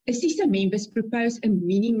 ASISA members propose a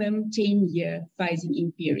minimum 10-year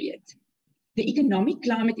phasing-in period. The economic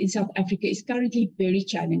climate in South Africa is currently very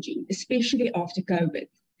challenging, especially after COVID.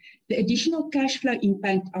 The additional cash flow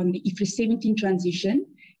impact on the IFRS 17 transition,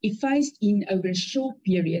 if phased in over a short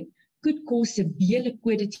period, could cause severe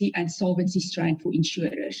liquidity and solvency strain for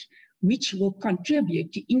insurers, which will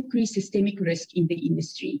contribute to increased systemic risk in the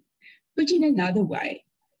industry. Put in another way,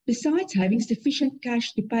 besides having sufficient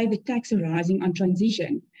cash to pay the tax arising on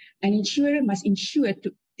transition, an insurer must ensure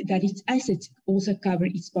that its assets also cover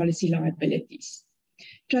its policy liabilities.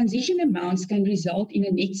 Transition amounts can result in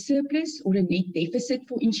a net surplus or a net deficit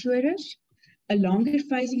for insurers. A longer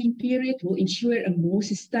phasing-in period will ensure a more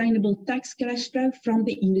sustainable tax cash flow from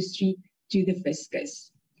the industry to the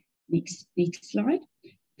fiscus. Next slide.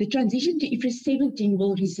 The transition to IFRS 17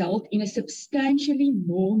 will result in a substantially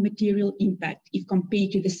more material impact if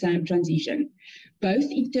compared to the same transition, both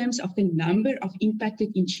in terms of the number of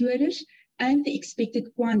impacted insurers and the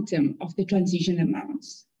expected quantum of the transition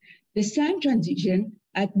amounts. The same transition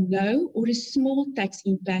had no or a small tax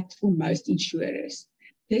impact for most insurers.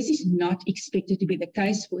 This is not expected to be the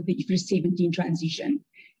case for the IFRS 17 transition.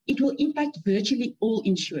 It will impact virtually all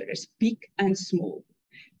insurers, big and small.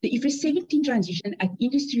 The IFRS 17 transition at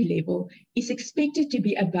industry level is expected to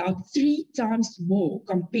be about 3 times more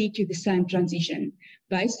compared to the same transition,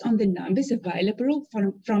 based on the numbers available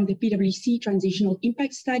from the PwC Transitional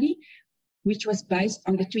Impact Study, which was based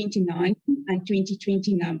on the 2019 and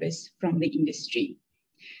 2020 numbers from the industry.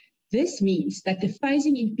 This means that the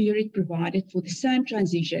phasing-in period provided for the same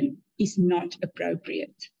transition is not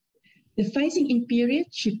appropriate. The phasing-in period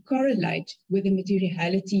should correlate with the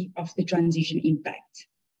materiality of the transition impact.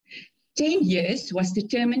 10 years was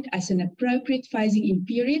determined as an appropriate phasing-in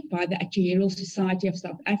period by the Actuarial Society of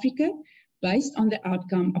South Africa based on the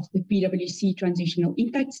outcome of the PwC Transitional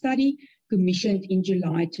Impact Study commissioned in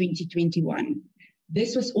July 2021.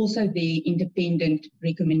 This was also their independent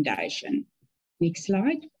recommendation. Next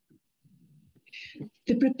slide.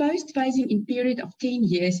 The proposed phasing-in period of 10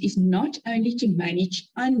 years is not only to manage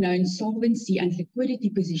unknown solvency and liquidity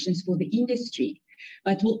positions for the industry,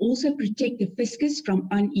 but will also protect the fiscus from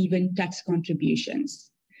uneven tax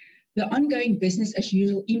contributions. The ongoing business as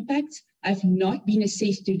usual impacts have not been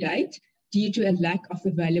assessed to date due to a lack of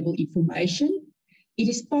available information. It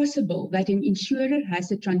is possible that an insurer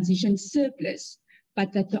has a transition surplus,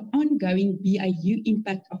 but that the ongoing BAU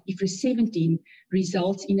impact of IFRS 17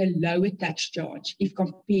 results in a lower tax charge if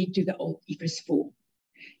compared to the old IFRS 4.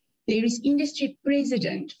 There is industry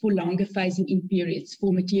precedent for longer phasing-in periods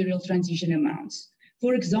for material transition amounts.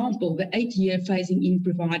 For example, the 8-year phasing-in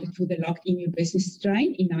provided for the locked-in new business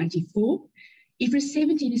strain in 1994. IFRS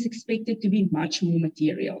 17 is expected to be much more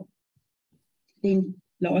material. Then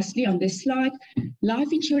lastly, on this slide,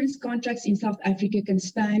 life insurance contracts in South Africa can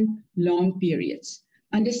span long periods.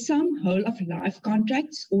 Under some whole-of-life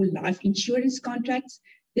contracts or life insurance contracts,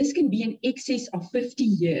 this can be in excess of 50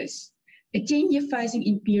 years. A 10-year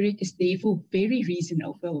phasing-in period is therefore very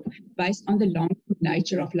reasonable based on the long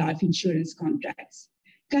nature of life insurance contracts.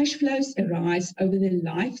 Cash flows arise over the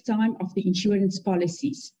lifetime of the insurance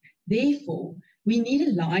policies. Therefore, we need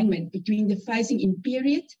alignment between the phasing-in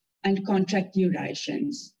period and contract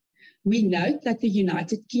durations. We note that the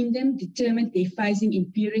United Kingdom determined their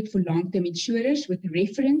phasing-in period for long-term insurers with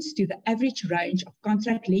reference to the average range of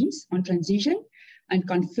contract lengths on transition and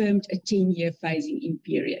confirmed a 10-year phasing-in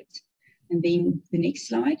period. And then the next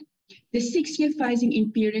slide. The 6-year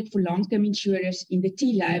phasing-in period for long-term insurers in the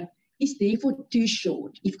TLAB is therefore too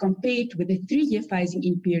short if compared with the 3-year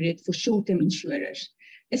phasing-in period for short-term insurers,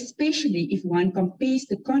 especially if one compares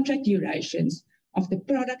the contract durations of the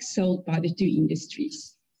products sold by the two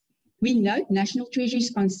industries. We note National Treasury's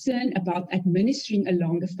concern about administering a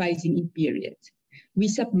longer phasing-in period. We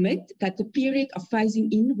submit that the period of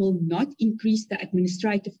phasing-in will not increase the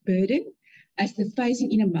administrative burden, as the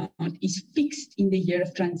phasing-in amount is fixed in the year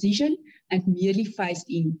of transition and merely phased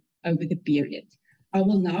in over the period. I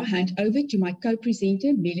will now hand over to my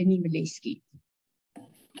co-presenter, Melanie Molesky.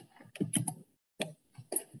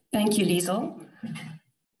 Thank you, Liesl.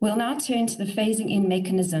 We'll now turn to the phasing-in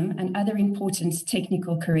mechanism and other important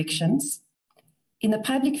technical corrections. In the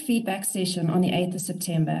public feedback session on the 8th of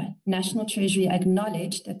September, National Treasury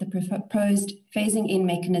acknowledged that the proposed phasing-in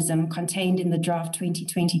mechanism contained in the draft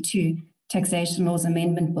 2022 Taxation Laws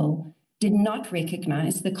Amendment Bill did not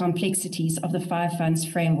recognize the complexities of the five funds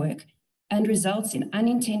framework and results in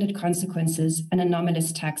unintended consequences and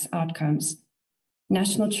anomalous tax outcomes.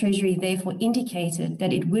 National Treasury therefore indicated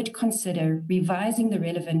that it would consider revising the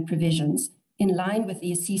relevant provisions in line with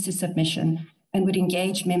the ASISA submission and would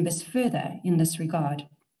engage members further in this regard.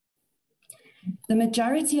 The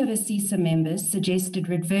majority of ASISA members suggested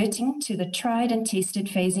reverting to the tried and tested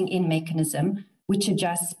phasing-in mechanism, which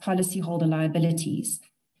adjusts policyholder liabilities.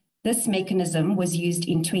 This mechanism was used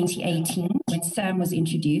in 2018 when SAM was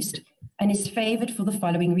introduced and is favoured for the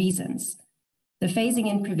following reasons. The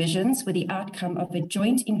phasing-in provisions were the outcome of a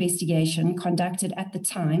joint investigation conducted at the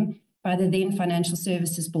time by the then Financial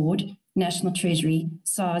Services Board, National Treasury,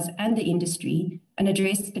 SARS, and the industry, and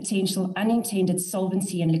addressed potential unintended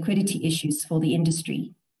solvency and liquidity issues for the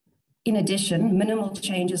industry. In addition, minimal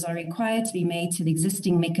changes are required to be made to the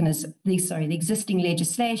existing existing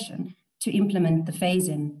legislation to implement the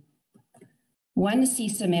phase-in. One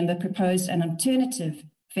ASISA member proposed an alternative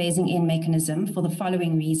phasing-in mechanism for the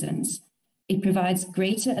following reasons. It provides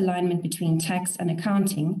greater alignment between tax and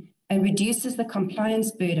accounting and reduces the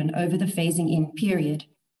compliance burden over the phasing-in period.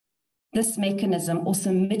 This mechanism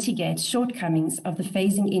also mitigates shortcomings of the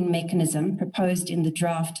phasing-in mechanism proposed in the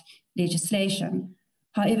draft legislation.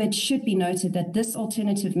 However, it should be noted that this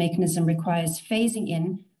alternative mechanism requires phasing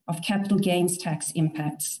in of capital gains tax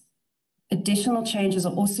impacts. Additional changes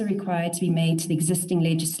are also required to be made to the existing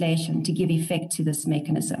legislation to give effect to this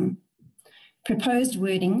mechanism. Proposed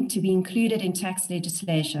wording to be included in tax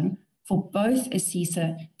legislation for both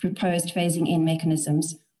ASISA proposed phasing-in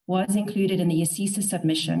mechanisms was included in the ASISA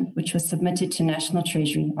submission, which was submitted to National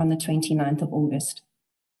Treasury on the 29th of August.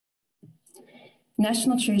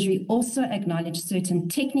 National Treasury also acknowledged certain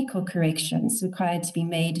technical corrections required to be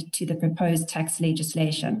made to the proposed tax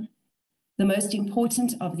legislation. The most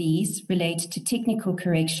important of these relate to technical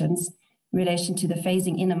corrections in relation to the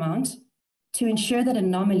phasing in amount to ensure that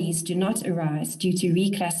anomalies do not arise due to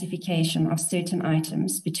reclassification of certain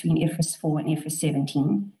items between IFRS 4 and IFRS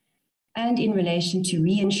 17, and in relation to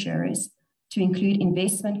reinsurers to include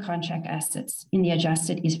investment contract assets in the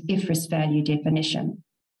adjusted IFRS value definition.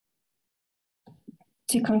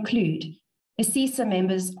 To conclude, ASISA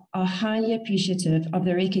members are highly appreciative of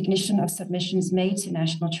the recognition of submissions made to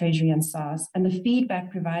National Treasury and SARS and the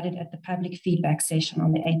feedback provided at the public feedback session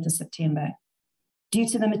on the 8th of September. Due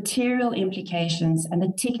to the material implications and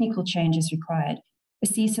the technical changes required,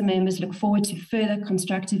 ASISA members look forward to further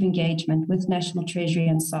constructive engagement with National Treasury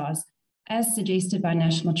and SARS, as suggested by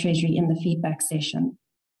National Treasury in the feedback session,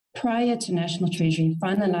 prior to National Treasury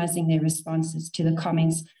finalising their responses to the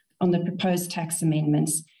comments on the proposed tax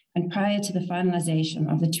amendments and prior to the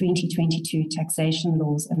finalisation of the 2022 Taxation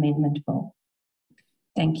Laws Amendment Bill.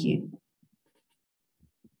 Thank you.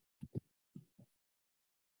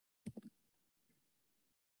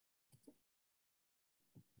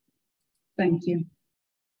 Thank you.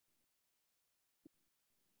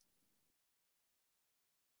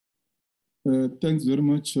 Thanks very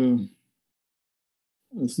much,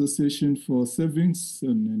 Association for Savings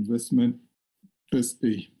and Investment, SA.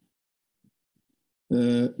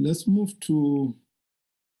 Let's move to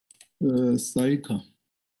SAICA.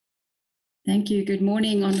 Thank you. Good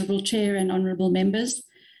morning, Honourable Chair and Honourable Members.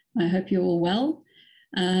 I hope you're all well.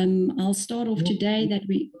 I'll start off today that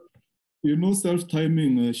we... You know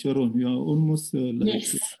self-timing, Sharon. You are almost like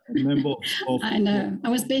yes. a member of... I know. I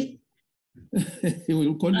was best...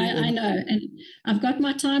 I know, and I've got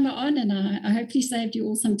my timer on, and I hopefully saved you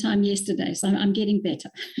all some time yesterday, so I'm getting better.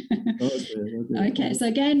 Okay, so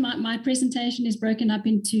again, my presentation is broken up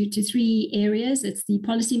into three areas. It's the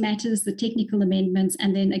policy matters, the technical amendments,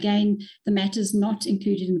 and then again, the matters not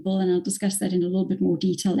included in the bill, and I'll discuss that in a little bit more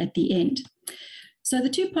detail at the end. So the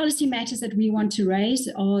two policy matters that we want to raise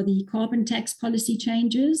are the carbon tax policy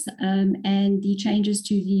changes and the changes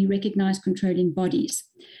to the recognised controlling bodies.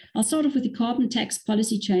 I'll start off with the carbon tax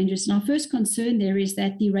policy changes. And our first concern there is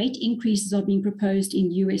that the rate increases are being proposed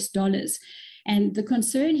in US dollars. And the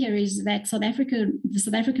concern here is that the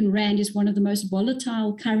South African rand is one of the most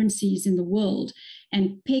volatile currencies in the world.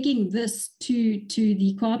 And pegging this to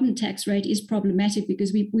the carbon tax rate is problematic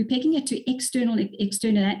because we're pegging it to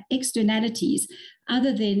externalities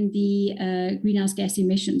other than the greenhouse gas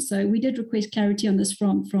emissions. So we did request clarity on this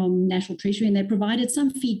from National Treasury, and they provided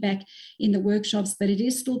some feedback in the workshops, but it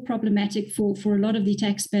is still problematic for a lot of the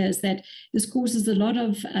taxpayers that this causes a lot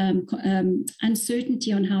of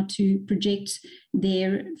uncertainty on how to project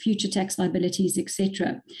their future tax liabilities,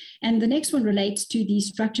 etc. And the next one relates to the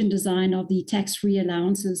structure and design of the tax-free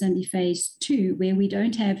allowances and the phase 2, where we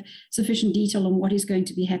don't have sufficient detail on what is going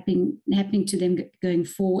to be happening to them going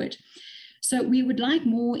forward. So we would like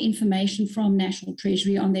more information from National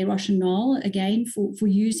Treasury on their rationale, again, for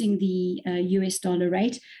using the US dollar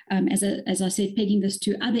rate, as I said, pegging this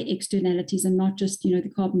to other externalities and not just,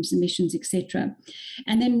 the carbon emissions, etc.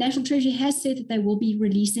 And then National Treasury has said that they will be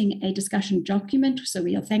releasing a discussion document, so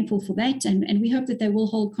we are thankful for that, and we hope that they will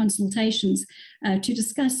hold consultations to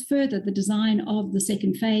discuss further the design of the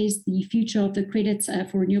second phase, the future of the credits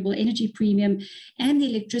for renewable energy premium, and the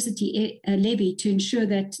electricity levy to ensure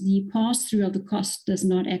that the pass-through of the cost does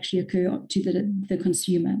not actually occur to the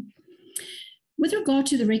consumer. With regard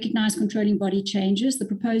to the recognised controlling body changes, the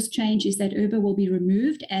proposed change is that IRBA will be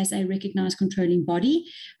removed as a recognised controlling body.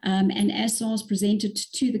 And as SARS presented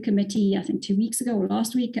to the committee, I think 2 weeks ago or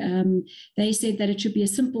last week, they said that it should be a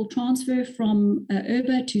simple transfer from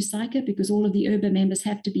IRBA to SAICA because all of the IRBA members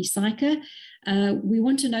have to be SAICA. We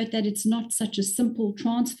want to note that it's not such a simple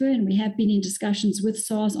transfer, and we have been in discussions with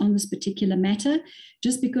SARS on this particular matter.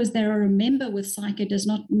 Just because they are a member with SAICA does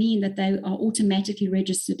not mean that they are automatically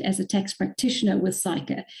registered as a tax practitioner with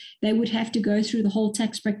SAICA. They would have to go through the whole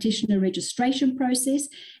tax practitioner registration process,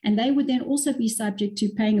 and they would then also be subject to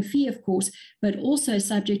paying a fee, of course, but also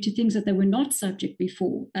subject to things that they were not subject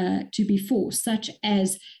before, such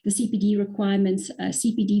as the CPD requirements,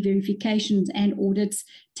 CPD verifications and audits,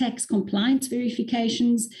 tax compliance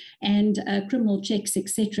verifications, and criminal checks,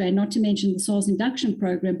 etc. And not to mention the SARS induction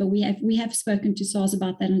program, but we have spoken to SARS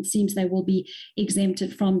about that, and it seems they will be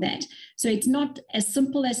exempted from that. So it's not as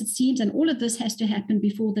simple as it seems, and all of this has to happen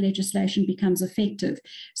before the legislation becomes effective.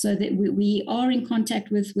 So that we are in contact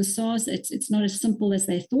with SARS. It's not as simple as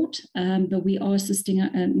they thought, but we are assisting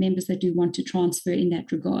members that do want to transfer in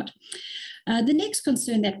that regard. The next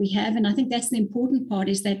concern that we have, and I think that's the important part,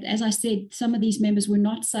 is that, as I said, some of these members were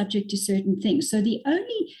not subject to certain things. So the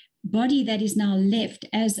only body that is now left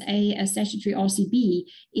as a statutory RCB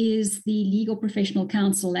is the Legal Professional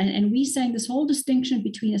Council. And we're saying this whole distinction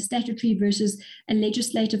between a statutory versus a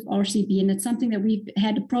legislative RCB, and it's something that we've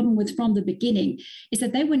had a problem with from the beginning, is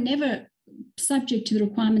that they were never subject to the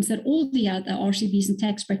requirements that all the other RCBs and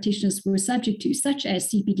tax practitioners were subject to, such as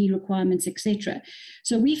CPD requirements, etc.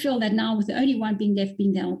 So we feel that now, with the only one being left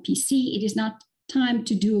being the LPC, it is not time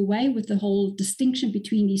to do away with the whole distinction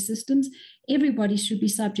between these systems. Everybody should be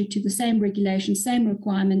subject to the same regulations, same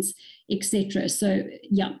requirements, etc. So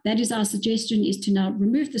yeah, that is our suggestion, is to now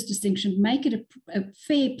remove this distinction, make it a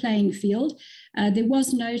fair playing field. There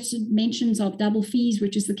was no mentions of double fees,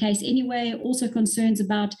 which is the case anyway. Also concerns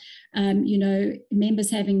about,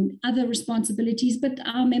 members having other responsibilities, but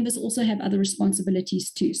our members also have other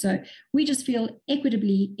responsibilities too. So we just feel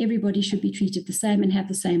equitably everybody should be treated the same and have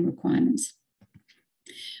the same requirements.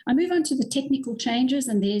 I move on to the technical changes,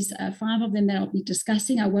 and there's 5 of them that I'll be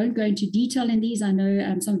discussing. I won't go into detail in these. I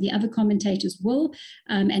know some of the other commentators will,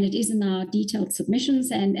 and it is in our detailed submissions,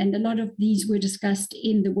 and a lot of these were discussed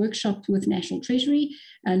in the workshop with National Treasury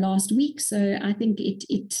last week. So I think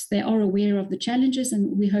they are aware of the challenges,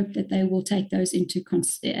 and we hope that they will take those into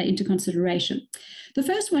consideration. The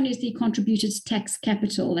first one is the contributed tax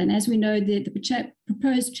capital, and as we know, the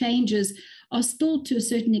proposed changes are still to a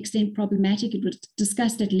certain extent problematic. It was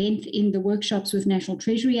discussed at length in the workshops with National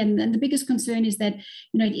Treasury, and the biggest concern is that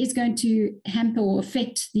it is going to hamper or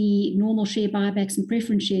affect the normal share buybacks and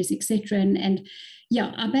preference shares, etc. And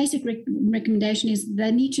yeah, our basic recommendation is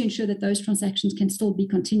they need to ensure that those transactions can still be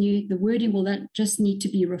continued. The wording will just need to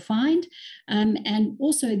be refined. And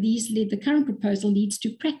also the current proposal leads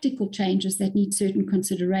to practical changes that need certain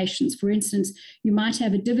considerations. For instance, you might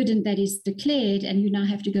have a dividend that is declared and you now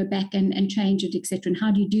have to go back and change it, etc. And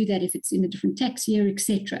how do you do that if it's in a different tax year,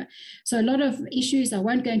 etc. So a lot of issues, I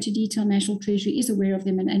won't go into detail. National Treasury is aware of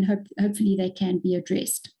them, and hopefully they can be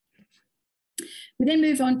addressed. We then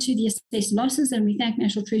move on to the assessed losses, and we thank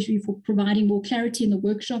National Treasury for providing more clarity in the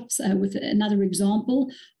workshops with another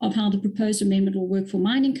example of how the proposed amendment will work for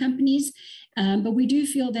mining companies. But we do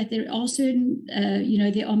feel that there are certain,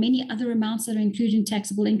 there are many other amounts that are included in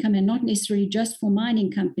taxable income, and not necessarily just for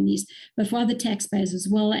mining companies, but for other taxpayers as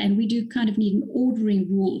well. And we do kind of need an ordering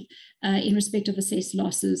rule in respect of assessed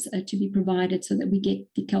losses to be provided so that we get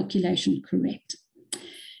the calculation correct.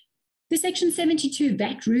 The Section 72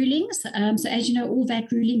 VAT rulings. So as you know, all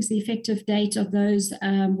VAT rulings, the effective date of those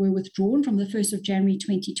were withdrawn from the 1st of January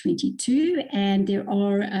 2022, and there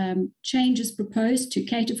are changes proposed to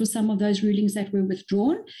cater for some of those rulings that were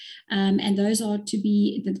withdrawn, and those are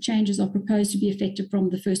the changes are proposed to be effective from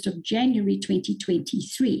the 1st of January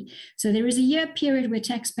 2023. So there is a year period where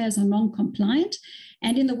taxpayers are non-compliant.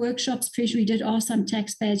 And in the workshops, Treasury did ask some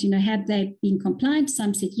taxpayers, have they been compliant?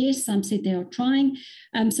 Some said yes, some said they are trying.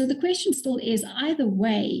 So the question still is, either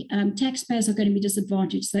way, taxpayers are going to be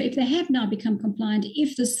disadvantaged. So if they have now become compliant,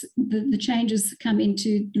 if the changes come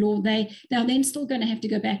into law, they're then still going to have to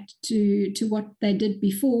go back to what they did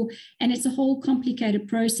before. And it's a whole complicated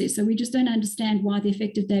process. So we just don't understand why the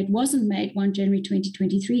effective date wasn't made 1 January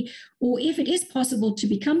 2023. Or if it is possible to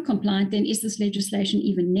become compliant, then is this legislation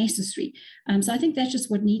even necessary? So I think that's just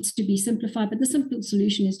what needs to be simplified. But the simple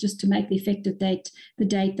solution is just to make the effective date the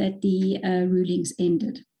date that the rulings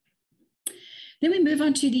ended. Then we move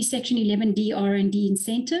on to the Section 11D R&D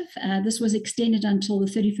incentive. This was extended until the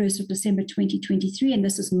 31st of December 2023, and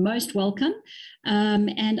this is most welcome.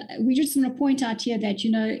 And we just want to point out here that,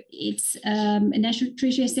 it's National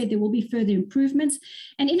Treasury has said there will be further improvements,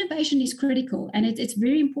 and innovation is critical, and it's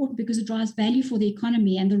very important because it drives value for the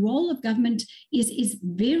economy, and the role of government is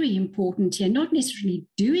very important here, not necessarily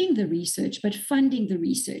doing the research, but funding the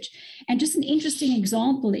research. And just an interesting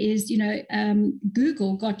example is,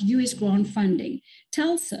 Google got US grant funding.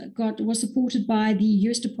 TELSA was supported by the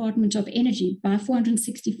US Department of Energy by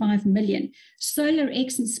 $465 million.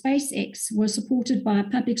 SolarX and SpaceX was supported by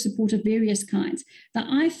public support of various kinds. The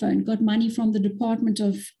iPhone got money from the Department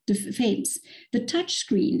of Defense. The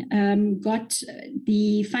touchscreen got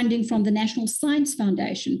the funding from the National Science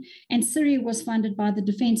Foundation, and Siri was funded by the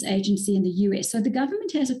Defense Agency in the US. So the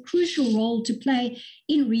government has a crucial role to play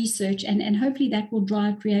in research, and hopefully that will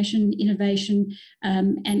drive creation, innovation,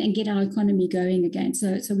 and get our economy going again.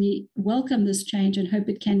 So we welcome this change and hope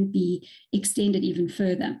it can be extended even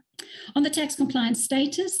further. On the tax compliance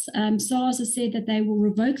status, SARS has said that they will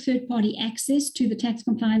revoke third-party access to the tax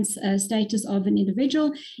compliance status of an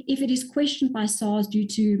individual if it is questioned by SARS due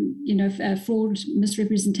to fraud,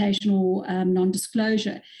 misrepresentation, or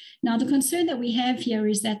non-disclosure. Now, the concern that we have here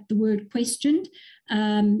is that the word questioned,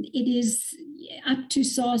 it is up to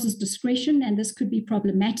SARS's discretion, and this could be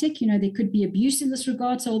problematic. There could be abuse in this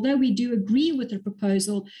regard. So although we do agree with the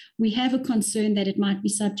proposal, we have a concern that it might be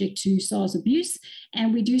subject to SARS abuse,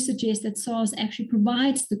 and we do suggest that SARS actually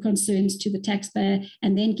provides the concerns to the taxpayer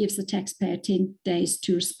and then gives the taxpayer 10 days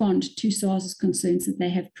to respond to SARS's concerns that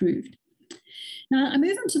they have proved. Now, I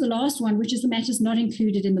move on to the last one, which is the matters not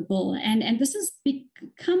included in the bill. And this has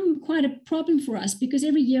become quite a problem for us because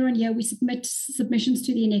every year on year we submit submissions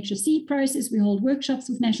to the Annexure C process. We hold workshops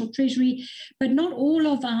with National Treasury, but not all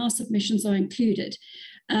of our submissions are included.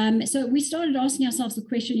 So we started asking ourselves the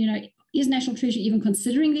question, is National Treasury even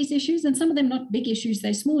considering these issues? And some of them not big issues,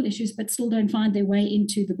 they're small issues, but still don't find their way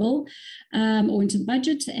into the bill or into the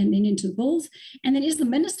budget and then into the bills. And then is the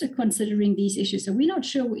minister considering these issues? So we're not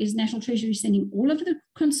sure, is National Treasury sending all of the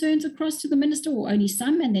concerns across to the minister or only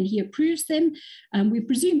some, and then he approves them? We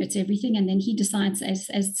presume it's everything, and then he decides as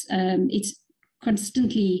it's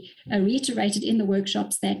constantly reiterated in the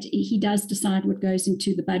workshops that he does decide what goes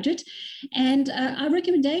into the budget. And our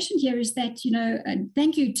recommendation here is that,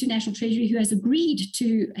 thank you to National Treasury who has agreed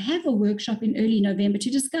to have a workshop in early November to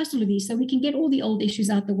discuss all of these so we can get all the old issues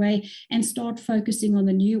out the way and start focusing on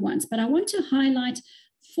the new ones. But I want to highlight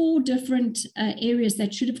 4 different areas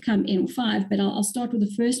that should have come in, or 5, but I'll start with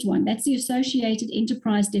the first one. That's the associated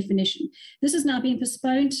enterprise definition. This has now been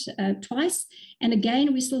postponed twice. And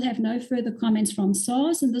again, we still have no further comments from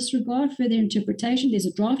SARS in this regard, further interpretation. There's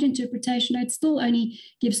a draft interpretation. It still only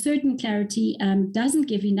gives certain clarity, doesn't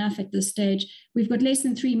give enough at this stage. We've got less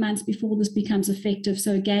than 3 months before this becomes effective.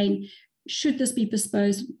 So again, should this be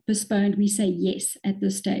postponed, we say yes at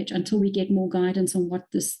this stage until we get more guidance on what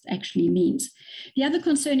this actually means. The other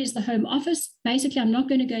concern is the Home Office. Basically, I'm not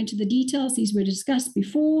going to go into the details. These were discussed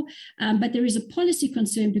before, but there is a policy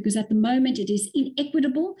concern because at the moment it is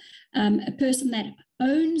inequitable. A person that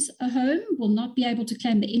owns a home will not be able to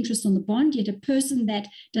claim the interest on the bond, yet a person that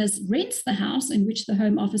rents the house in which the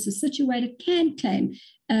Home Office is situated can claim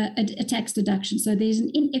a tax deduction. So there's an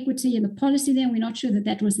inequity in the policy there, and we're not sure that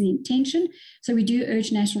that was the intention. So we do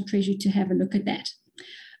urge National Treasury to have a look at that.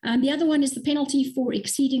 The other one is the penalty for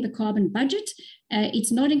exceeding the carbon budget.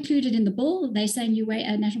 It's not included in the bill. They're saying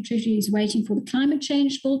National Treasury is waiting for the climate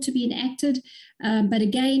change bill to be enacted. But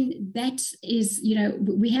again, that is,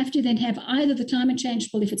 we have to then have either the climate change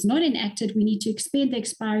bill, if it's not enacted, we need to expand the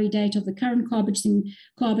expiry date of the current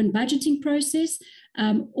carbon budgeting process,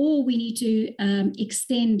 or we need to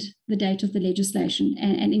extend the date of the legislation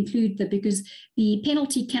and include because the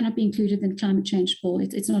penalty cannot be included in the climate change bill.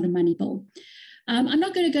 It's not a money bill. I'm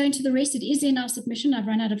not going to go into the rest. It is in our submission. I've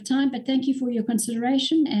run out of time, but thank you for your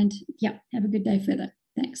consideration. And yeah, have a good day further.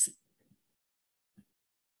 Thanks.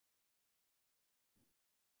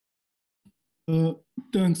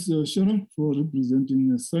 Thanks, Sharon, for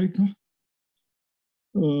representing SAICA.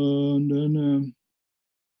 And then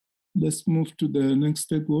let's move to the next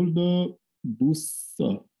stakeholder,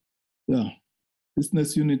 BUSA. Yeah,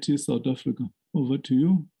 Business Unity South Africa. Over to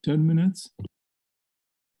you, 10 minutes.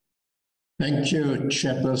 Thank you,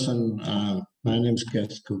 Chairperson. My name is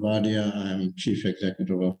Keith Kuvadia. I'm Chief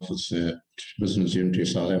Executive Officer at Business Unity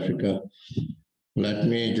South Africa.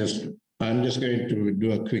 I'm just going to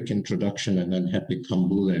do a quick introduction, and then Happy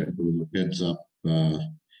Kambule, who heads up our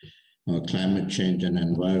climate change and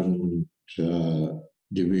environment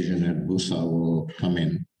division at BUSA, will come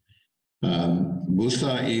in.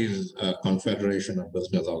 BUSA is a confederation of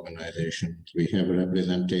business organizations. We have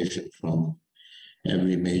representation from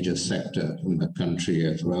every major sector in the country,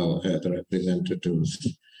 as well as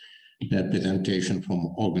representation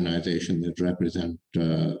from organizations that represent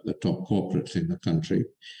the top corporates in the country.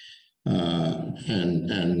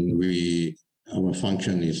 Our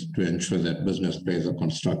function is to ensure that business plays a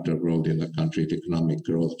constructive role in the country's economic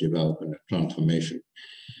growth, development, and transformation.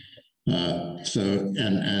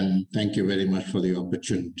 And thank you very much for the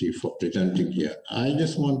opportunity for presenting here. I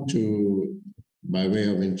just want to, by way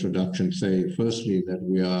of introduction, say firstly that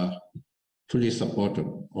we are fully supportive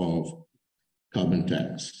of carbon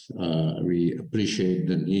tax. We appreciate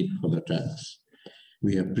the need for the tax.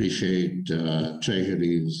 We appreciate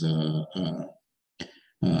Treasury's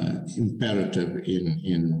imperative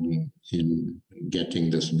in getting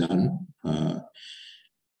this done.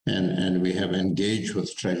 And we have engaged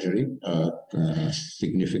with Treasury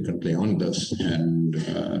significantly on this, and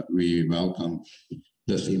we welcome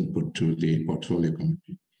this input to the Portfolio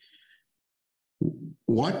Committee.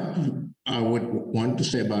 What I would want to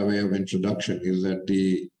say by way of introduction is that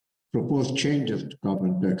the proposed changes to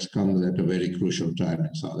carbon tax comes at a very crucial time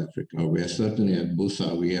in South Africa, where certainly at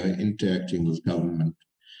BUSA we are interacting with government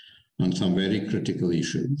on some very critical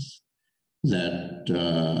issues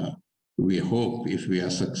that we hope, if we are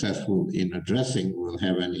successful in addressing, will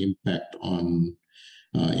have an impact on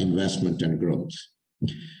investment and growth.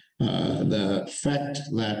 The fact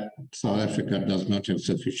that South Africa does not have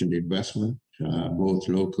sufficient investment, both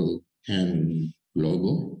local and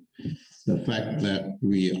global, the fact that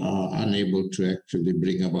we are unable to actually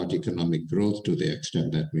bring about economic growth to the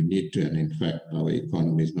extent that we need to, and in fact, our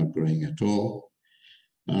economy is not growing at all,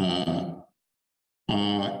 are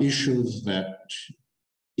issues that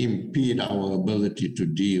impede our ability to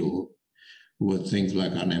deal with things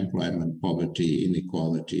like unemployment, poverty,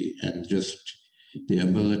 inequality, and just the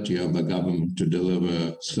ability of the government to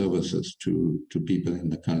deliver services to people in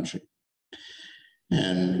the country.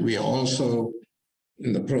 And we are also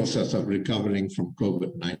in the process of recovering from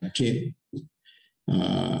COVID-19,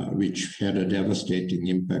 which had a devastating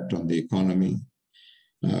impact on the economy.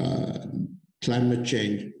 Climate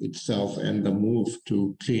change itself and the move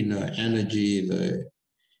to cleaner energy,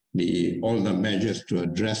 all the measures to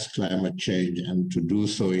address climate change and to do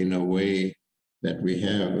so in a way that we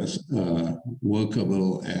have a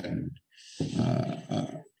workable and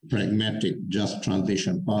pragmatic just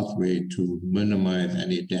transition pathway to minimize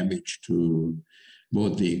any damage to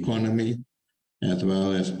both the economy as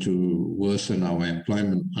well as to worsen our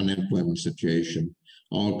unemployment situation,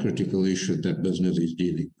 all critical issues that business is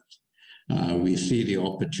dealing with. We see the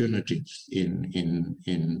opportunities in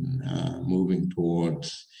moving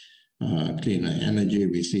towards cleaner energy.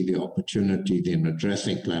 We see the opportunities in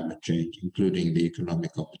addressing climate change, including the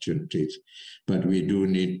economic opportunities. But we do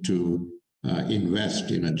need to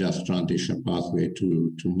invest in a just transition pathway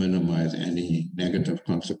to minimize any negative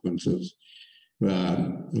consequences.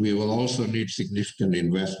 We will also need significant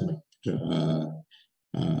investment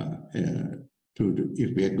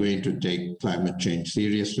if we are going to take climate change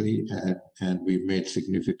seriously, and we've made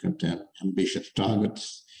significant and ambitious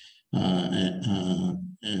targets.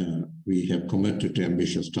 We have committed to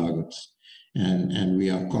ambitious targets, and we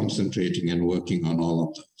are concentrating and working on all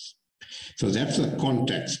of those. So that's the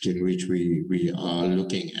context in which we are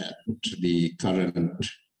looking at the current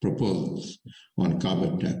proposals on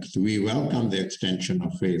carbon tax. We welcome the extension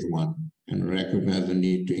of phase one and recognize the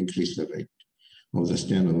need to increase the rate of the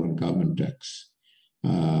standalone carbon tax.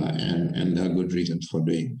 And there are good reasons for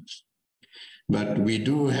doing this. But we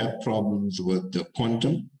do have problems with the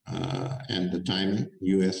quantum and the timing.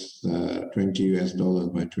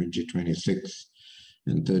 $20 by 2026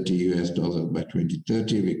 and $30 by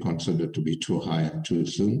 2030 we consider to be too high and too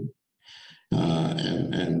soon.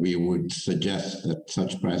 And we would suggest that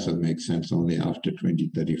such prices make sense only after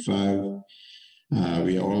 2035.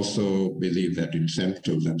 We also believe that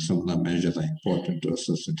incentives and similar measures are important to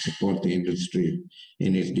assist and support the industry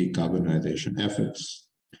in its decarbonization efforts.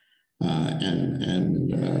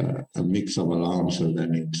 And a mix of allowances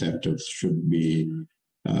and incentives should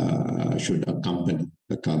accompany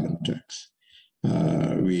the carbon tax.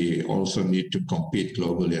 We also need to compete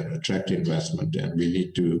globally and attract investment, and we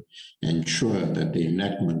need to ensure that the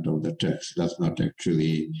enactment of the tax does not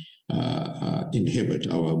actually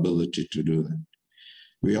inhibit our ability to do that.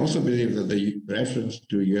 We also believe that the reference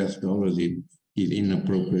to US dollars is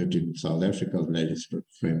inappropriate in South Africa's legislative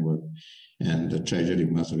framework, and the Treasury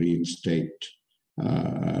must reinstate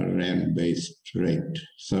rand-based rate.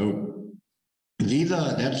 So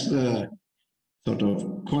that's the sort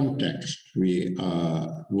of context we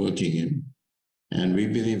are working in. And we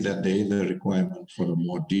believe that there is a requirement for a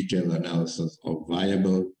more detailed analysis of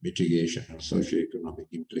viable mitigation and socioeconomic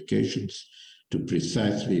implications to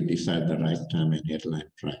precisely decide the right time and headline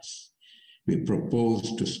price. We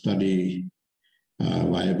propose to study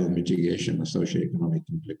viable mitigation and socioeconomic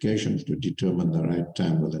implications to determine the right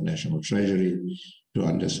time with the National Treasury to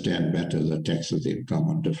understand better the taxes income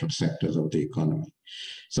on different sectors of the economy.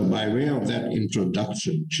 So by way of that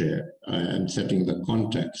introduction, Chair, and setting the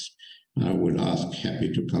context, I would ask Happy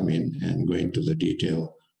to come in and go into the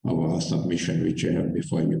detail of our submission, which I have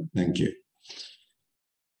before you. Thank you.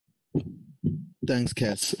 Thanks,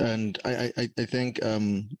 Cass. And I think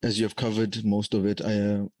as you have covered most of it,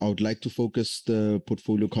 I would like to focus the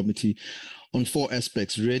portfolio committee on four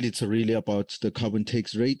aspects. Really, it's really about the carbon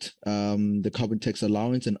tax rate, the carbon tax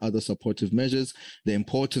allowance and other supportive measures, the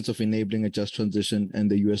importance of enabling a just transition, and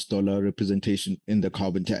the US dollar representation in the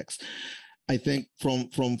carbon tax. I think from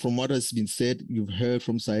what has been said, you've heard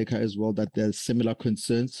from Saika as well that there's similar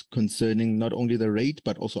concerns concerning not only the rate,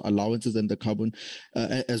 but also allowances and the carbon,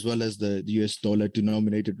 as well as the US dollar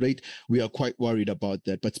denominated rate. We are quite worried about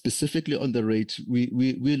that. But specifically on the rate,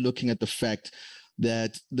 we're looking at the fact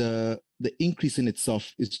that the increase in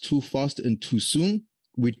itself is too fast and too soon.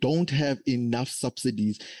 we don't have enough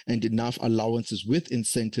subsidies and enough allowances with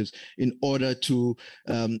incentives in order to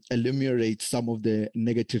eliminate some of the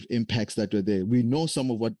negative impacts that were there. We know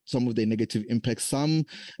some of the negative impacts. Some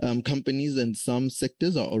companies and some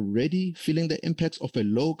sectors are already feeling the impacts of a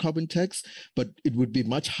low carbon tax, but it would be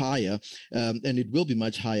much higher, and it will be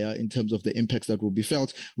much higher in terms of the impacts that will be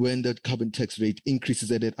felt when the carbon tax rate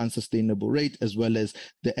increases at an unsustainable rate, as well as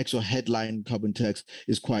the actual headline carbon tax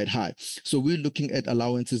is quite high. So we're looking at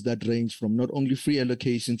allowances that range from not only free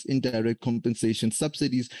allocations, indirect compensation,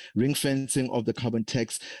 subsidies, ring fencing of the carbon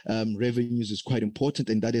tax revenues is quite important,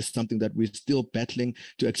 and that is something that we're still battling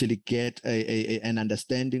to actually get an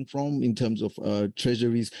understanding from in terms of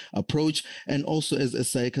Treasury's approach. And also, as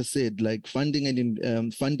Saika said, like funding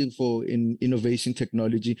and funding for innovation,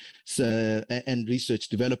 technology, and research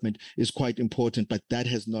development is quite important, but that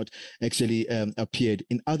has not actually appeared.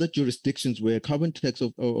 In other jurisdictions where carbon tax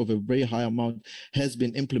of a very high amount has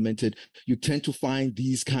been implemented, you tend to find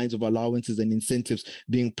these kinds of allowances and incentives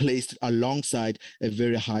being placed alongside a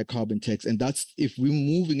very high carbon tax. And that's, if we're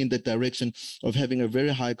moving in that direction of having a very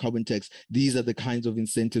high carbon tax, these are the kinds of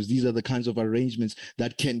incentives, these are the kinds of arrangements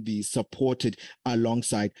that can be supported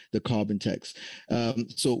alongside the carbon tax.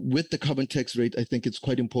 So with the carbon tax rate, I think it's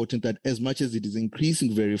quite important that as much as it is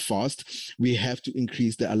increasing very fast, we have to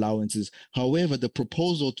increase the allowances. However, the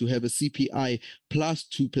proposal to have a CPI plus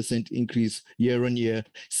 2% increase year on year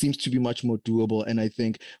seems to be much more doable. And I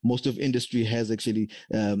think most of industry has actually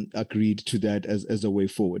agreed to that as a way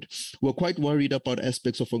forward. We're quite worried about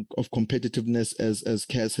aspects of competitiveness, as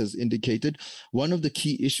Cass has indicated. One of the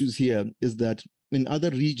key issues here is that in other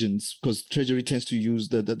regions, because Treasury tends to use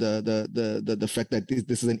the fact that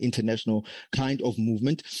this is an international kind of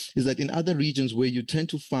movement, is that in other regions where you tend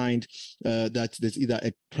to find that there's either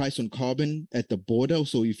a price on carbon at the border,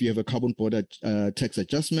 so if you have a carbon border tax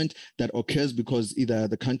adjustment that occurs because either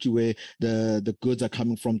the country where the goods are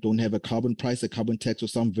coming from don't have a carbon price, a carbon tax, or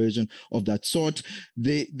some version of that sort,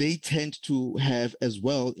 they tend to have as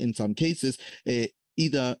well, in some cases,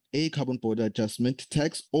 either a carbon border adjustment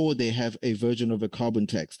tax, or they have a version of a carbon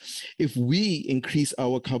tax. If we increase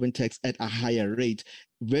our carbon tax at a higher rate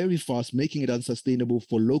very fast, making it unsustainable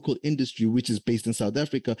for local industry, which is based in South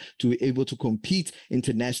Africa, to be able to compete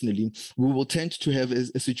internationally, we will tend to have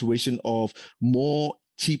a situation of more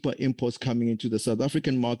cheaper imports coming into the South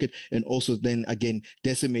African market, and also then again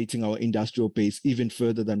decimating our industrial base even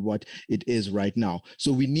further than what it is right now.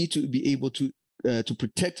 So we need to be able to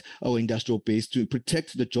protect our industrial base, to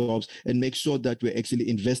protect the jobs, and make sure that we're actually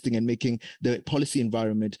investing and making the policy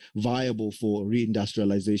environment viable for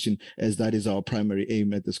reindustrialization, as that is our primary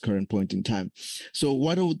aim at this current point in time. So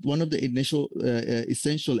one of the initial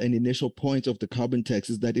essential and initial points of the carbon tax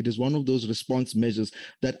is that it is one of those response measures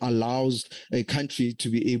that allows a country to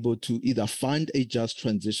be able to either fund a just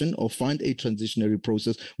transition or fund a transitionary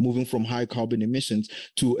process moving from high carbon emissions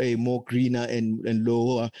to a more greener and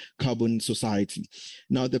lower carbon society.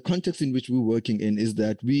 Now, the context in which we're working in is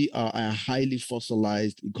that we are a highly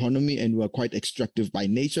fossilized economy and we are quite extractive by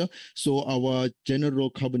nature. So our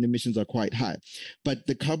general carbon emissions are quite high. But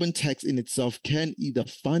the carbon tax in itself can either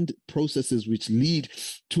fund processes which lead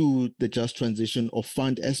to the just transition, or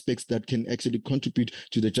fund aspects that can actually contribute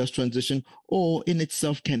to the just transition, or in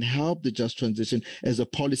itself can help the just transition as a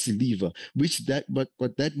policy lever, but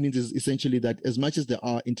what that means is essentially that as much as there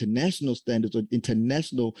are international standards or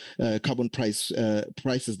international carbon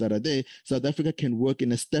prices that are there, South Africa can work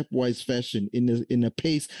in a stepwise fashion, in a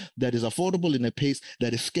pace that is affordable, in a pace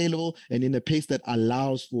that is scalable, and in a pace that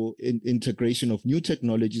allows for integration of new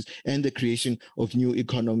technologies and the creation of new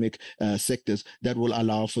economic sectors that will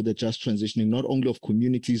allow for the just transitioning not only of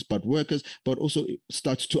communities but workers, but also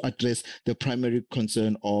start to address the primary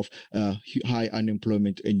concern of high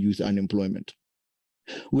unemployment and youth unemployment.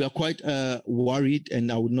 We are quite worried,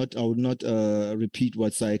 and I would not repeat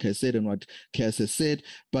what Saik has said and what Cass has said,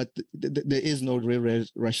 but there is no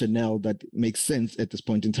rationale that makes sense at this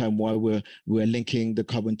point in time why we're linking the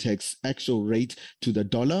carbon tax actual rate to the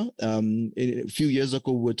dollar. A few years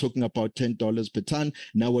ago, we were talking about $10 per ton.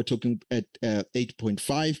 Now we're talking at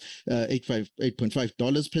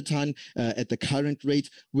 $8.5 per ton at the current rate,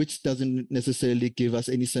 which doesn't necessarily give us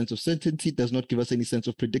any sense of certainty, does not give us any sense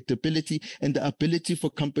of predictability, and the ability for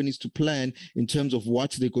companies to plan in terms of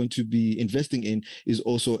what they're going to be investing in is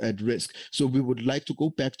also at risk. So we would like to go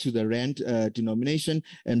back to the rand denomination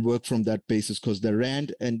and work from that basis, because the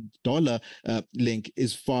rand and dollar link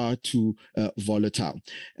is far too volatile.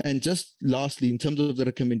 And just lastly, in terms of the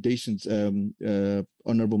recommendations,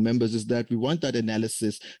 honorable members, is that we want that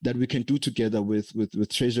analysis that we can do together with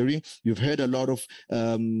Treasury. You've heard a lot of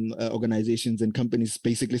organizations and companies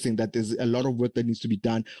basically saying that there's a lot of work that needs to be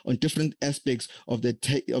done on different aspects of the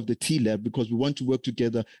TLAB, because we want to work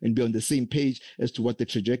together and be on the same page as to what the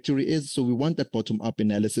trajectory is. So we want that bottom-up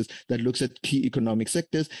analysis that looks at key economic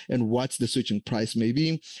sectors and what's the switching price may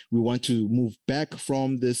be. We want to move back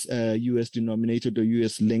from this US denominated or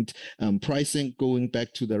US linked pricing, going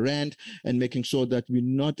back to the rand and making sure that we're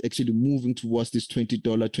not actually moving towards this $20,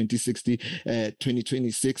 2060,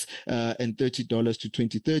 2026 and $30 to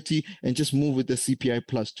 2030, and just move with the CPI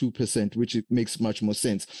plus 2%, which it makes much more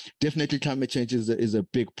sense. Definitely climate change is a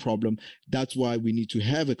big problem. That's why we need to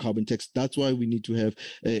have a carbon tax. That's why we need to have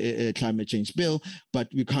a climate change bill, but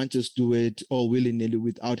we can't just do it all willy-nilly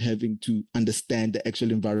without having to understand the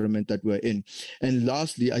actual environment that we're in. And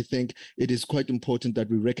lastly, I think it is quite important that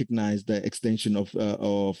we recognize the extension of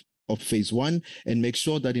phase one and make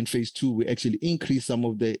sure that in phase two we actually increase some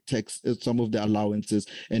of the some of the allowances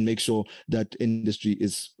and make sure that industry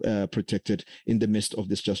is protected in the midst of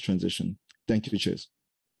this just transition. Thank you, Chairs.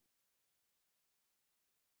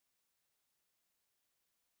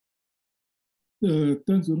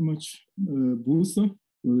 Thanks very much, Busa,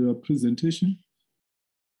 for your presentation.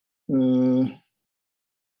 The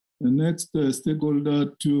next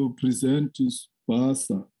stakeholder to present is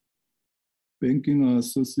BASA, Banking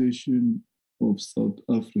Association of South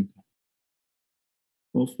Africa.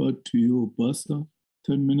 Offer to you, BASA,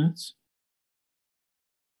 10 minutes.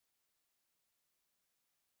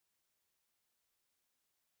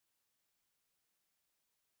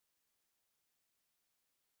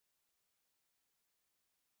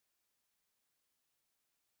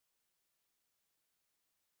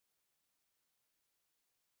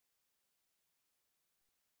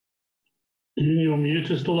 Your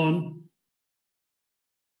mute is still on.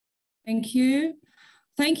 Thank you.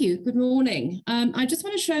 Thank you. Good morning. I just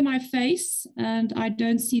want to show my face, and I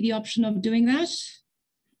don't see the option of doing that.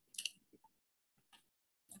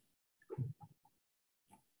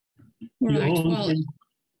 All right. Well,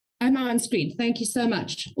 I'm on screen. Thank you so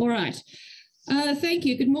much. All right. Thank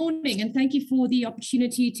you. Good morning, and thank you for the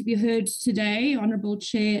opportunity to be heard today, Honourable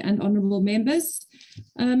Chair and Honourable Members.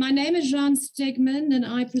 My name is Jean Stegman, and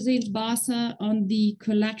I present BASA on the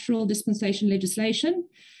collateral dispensation legislation.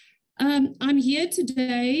 I'm here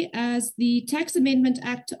today as the Tax Amendment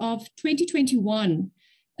Act of 2021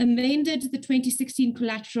 amended the 2016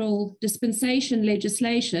 collateral dispensation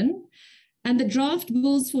legislation, and the draft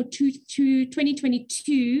bills for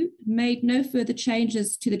 2022 made no further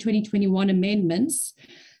changes to the 2021 amendments.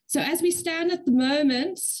 So as we stand at the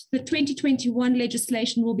moment, the 2021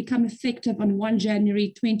 legislation will become effective on 1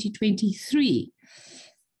 January 2023.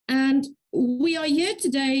 And we are here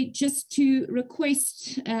today just to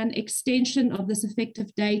request an extension of this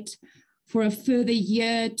effective date for a further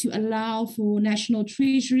year to allow for National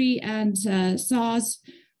Treasury and SARS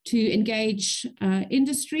to engage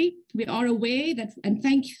industry. We are aware that, and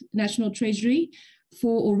thank National Treasury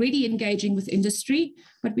for already engaging with industry,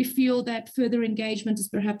 but we feel that further engagement is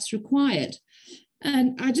perhaps required.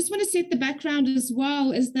 And I just want to set the background as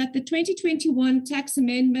well, is that the 2021 tax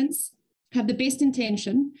amendments have the best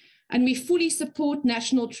intention, and we fully support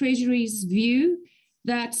National Treasury's view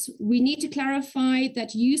that we need to clarify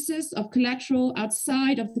that uses of collateral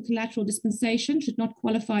outside of the collateral dispensation should not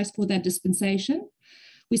qualify for that dispensation.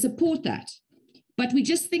 We support that, but we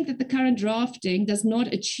just think that the current drafting does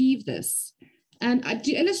not achieve this. And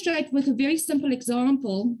to illustrate with a very simple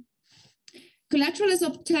example, collateral is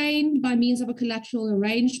obtained by means of a collateral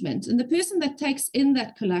arrangement, and the person that takes in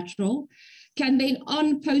that collateral can then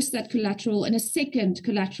on-post that collateral in a second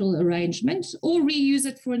collateral arrangement or reuse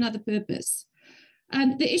it for another purpose.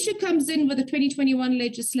 And the issue comes in with the 2021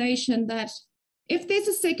 legislation that if there's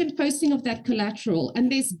a second posting of that collateral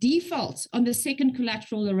and there's default on the second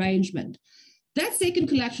collateral arrangement, that second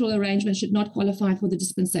collateral arrangement should not qualify for the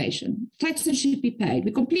dispensation. Taxes should be paid.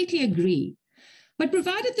 We completely agree. But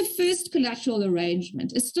provided the first collateral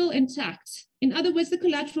arrangement is still intact, in other words, the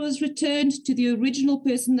collateral is returned to the original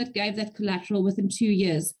person that gave that collateral within 2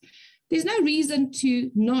 years, there's no reason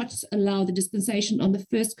to not allow the dispensation on the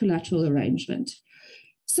first collateral arrangement.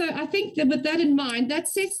 So I think that with that in mind, that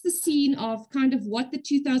sets the scene of kind of what the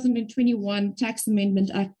 2021 Tax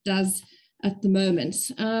Amendment Act does at the moment.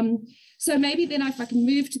 So maybe then if I can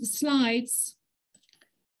move to the slides.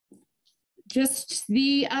 just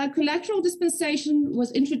the collateral dispensation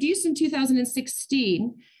was introduced in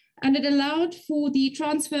 2016, and it allowed for the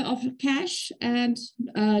transfer of cash and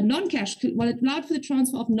non-cash, well, it allowed for the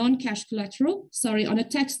transfer of non-cash collateral, on a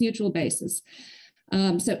tax-neutral basis.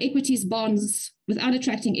 So equities, bonds, without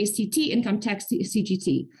attracting STT, income tax,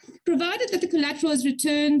 CGT, provided that the collateral is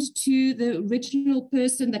returned to the original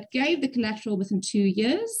person that gave the collateral within 2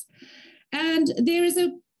 years. And there is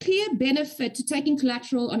a clear benefit to taking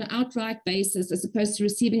collateral on an outright basis as opposed to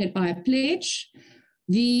receiving it by a pledge.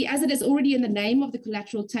 As it is already in the name of the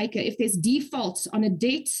collateral taker, if there's default on a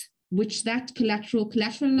debt which that collateral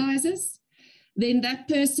collateralizes, then that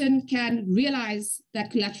person can realize that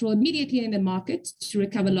collateral immediately in the market to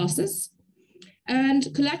recover losses. And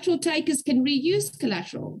collateral takers can reuse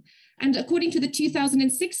collateral. And according to the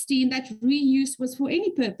 2016, that reuse was for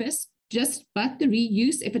any purpose, but the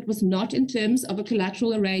reuse, if it was not in terms of a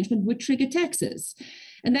collateral arrangement, would trigger taxes.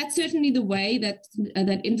 And that's certainly the way that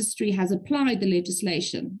that industry has applied the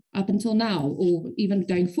legislation up until now, or even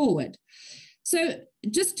going forward. So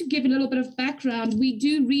just to give a little bit of background, we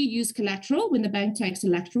do reuse collateral when the bank takes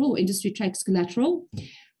collateral or industry takes collateral.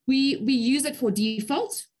 We use it for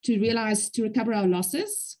default to recover our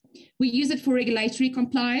losses. We use it for regulatory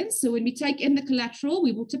compliance. So when we take in the collateral,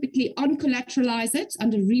 we will typically uncollateralize it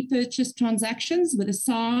under repurchase transactions with a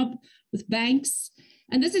SARB, with banks.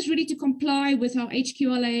 And this is really to comply with our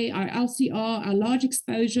HQLA, our LCR, our large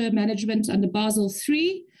exposure management under Basel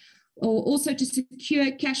III, or also to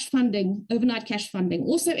secure cash funding, overnight cash funding,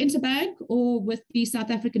 also interbank or with the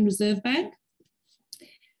South African Reserve Bank.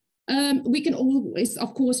 We can always,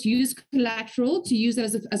 of course, use collateral to use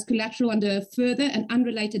as collateral under a further and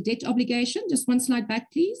unrelated debt obligation. Just one slide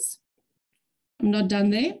back, please. I'm not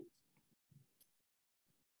done there.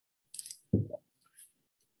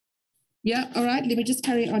 Yeah, all right, let me just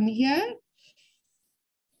carry on here.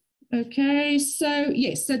 Okay, so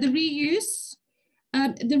yes, so the reuse.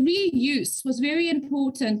 The reuse was very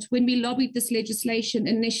important when we lobbied this legislation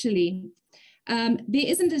initially. There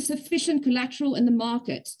isn't a sufficient collateral in the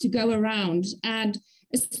market to go around, and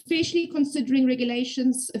especially considering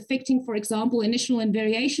regulations affecting, for example, initial and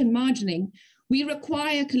variation margining, we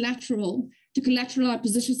require collateral to collateralize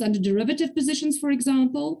positions under derivative positions, for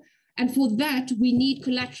example, and for that, we need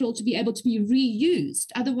collateral to be able to be reused.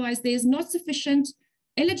 Otherwise, there's not sufficient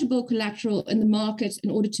eligible collateral in the market in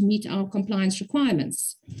order to meet our compliance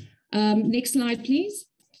requirements. Next slide, please.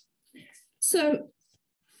 So,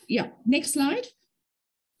 yeah, next slide.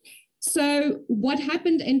 So what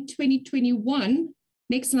happened in 2021?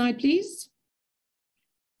 Next slide, please.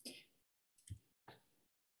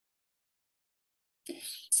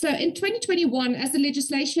 So in 2021, as the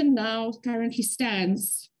legislation now currently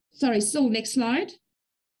stands, next slide.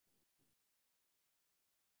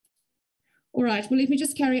 All right, well, let me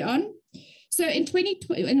just carry on. So in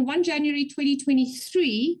 1 January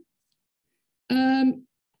 2023,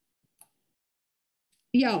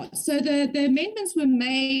 so the amendments were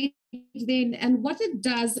made then, and what it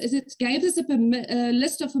does is it gave us a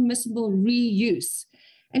list of permissible reuse.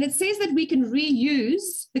 And it says that we can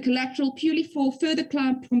reuse the collateral purely for further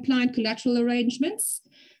compliant collateral arrangements,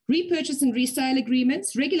 repurchase and resale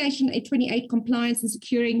agreements, Regulation 828 compliance and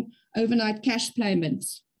securing overnight cash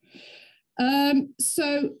payments.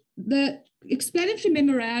 So the explanatory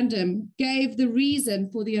memorandum gave the reason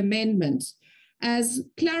for the amendment as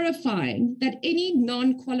clarifying that any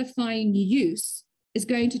non-qualifying use is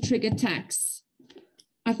going to trigger tax.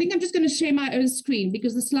 I think I'm just going to share my own screen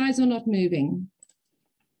because the slides are not moving.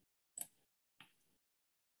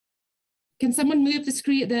 Can someone move the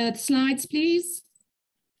screen, the slides, please?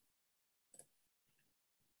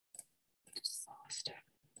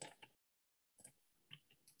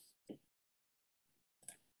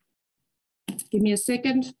 Give me a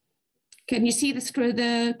second. Can you see the screen?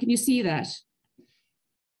 Can you see that?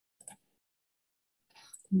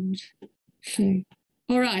 Okay.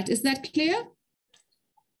 All right. Is that clear?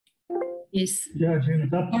 Yes. Yeah,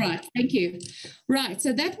 all right. Thank you. Right.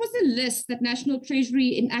 So that was the list that National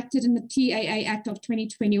Treasury enacted in the TAA Act of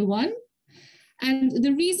 2021. And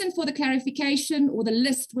the reason for the clarification or the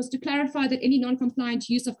list was to clarify that any non-compliant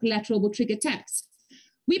use of collateral will trigger tax.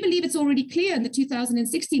 We believe it's already clear in the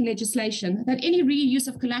 2016 legislation that any reuse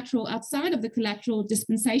of collateral outside of the collateral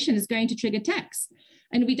dispensation is going to trigger tax.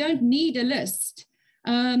 And we don't need a list.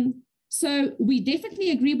 So we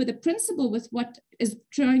definitely agree with the principle with what is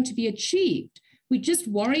trying to be achieved. We just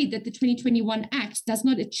worried that the 2021 Act does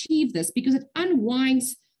not achieve this because it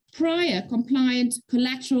unwinds prior compliant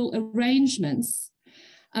collateral arrangements.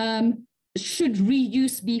 Should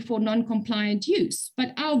reuse be for non-compliant use?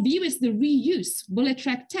 But our view is the reuse will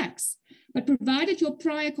attract tax but provided your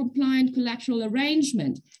prior compliant collateral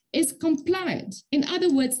arrangement is compliant. In other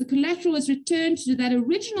words, the collateral is returned to that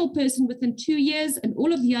original person within 2 years and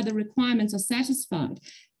all of the other requirements are satisfied.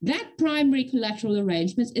 That primary collateral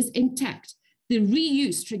arrangement is intact. The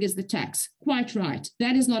reuse triggers the tax. Quite right.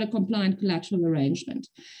 That is not a compliant collateral arrangement.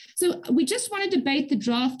 So we just want to debate the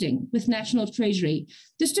drafting with National Treasury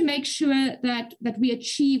just to make sure that we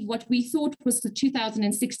achieve what we thought was the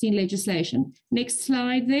 2016 legislation. Next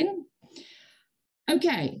slide then.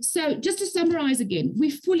 Okay, so just to summarize again, we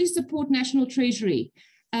fully support National Treasury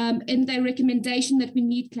in their recommendation that we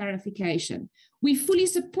need clarification. We fully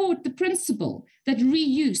support the principle that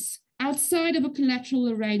reuse outside of a collateral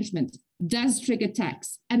arrangement does trigger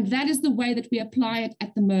tax, and that is the way that we apply it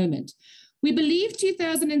at the moment. We believe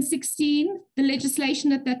 2016, the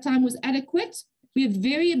legislation at that time was adequate. We are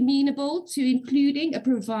very amenable to including a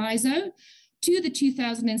proviso to the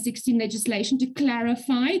 2016 legislation to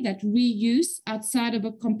clarify that reuse outside of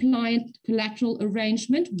a compliant collateral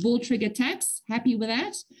arrangement will trigger tax. Happy with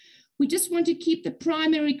that. We just want to keep the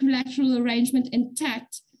primary collateral arrangement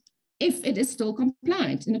intact if it is still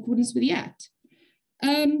compliant in accordance with the Act.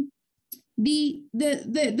 The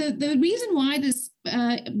reason why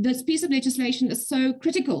this piece of legislation is so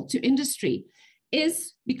critical to industry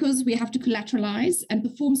is because we have to collateralize and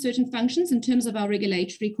perform certain functions in terms of our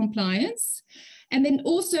regulatory compliance. And then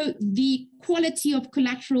also the quality of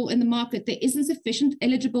collateral in the market. There isn't sufficient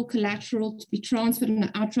eligible collateral to be transferred on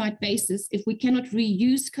an outright basis if we cannot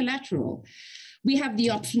reuse collateral. We have the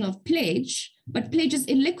option of pledge, but pledge is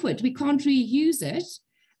illiquid. We can't reuse it.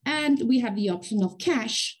 And we have the option of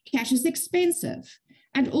cash. Cash is expensive.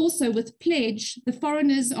 And also with pledge, the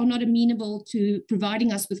foreigners are not amenable to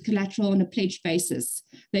providing us with collateral on a pledge basis.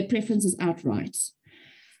 Their preference is outright.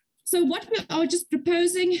 So what we are just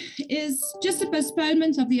proposing is just a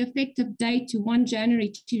postponement of the effective date to 1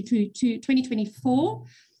 January 2024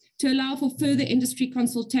 to allow for further industry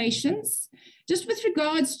consultations. Just with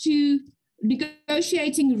regards to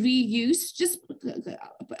negotiating reuse, just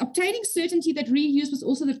obtaining certainty that reuse was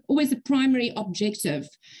also always the primary objective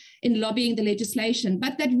in lobbying the legislation,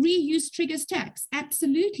 but that reuse triggers tax,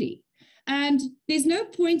 absolutely. And there's no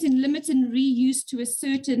point in limiting reuse to a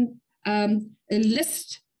certain a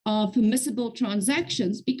list of permissible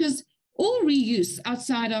transactions because all reuse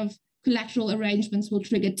outside of collateral arrangements will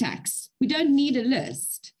trigger tax. We don't need a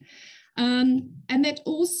list. And that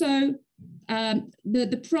also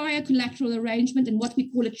the prior collateral arrangement and what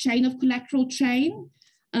we call a chain of collateral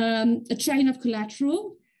a chain of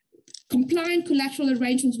collateral. Compliant collateral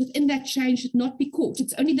arrangements within that chain should not be caught.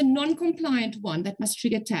 It's only the non-compliant one that must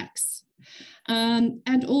trigger tax.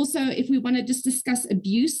 And also, if we want to just discuss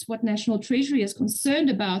abuse, what National Treasury is concerned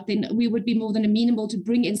about, then we would be more than amenable to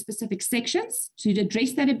bring in specific sections to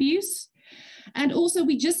address that abuse. And also,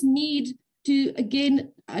 we just need to,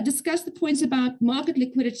 again, discuss the points about market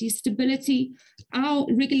liquidity, stability, our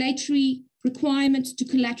regulatory requirement to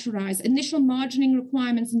collateralize, initial margining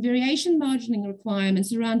requirements and variation margining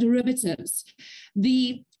requirements around derivatives,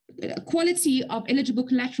 the quality of eligible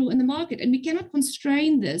collateral in the market. And we cannot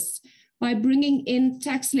constrain this by bringing in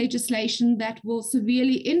tax legislation that will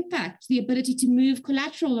severely impact the ability to move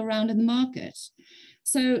collateral around in the market.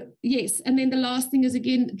 So yes, and then the last thing is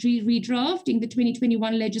again redrafting the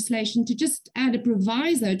 2021 legislation to just add a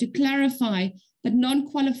proviso to clarify that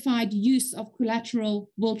non-qualified use of collateral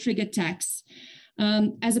will trigger tax,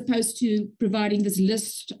 as opposed to providing this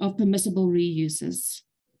list of permissible reuses.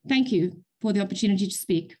 Thank you for the opportunity to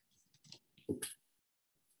speak.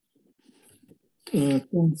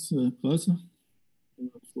 Thanks, Basa,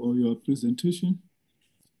 for your presentation.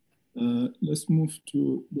 Let's move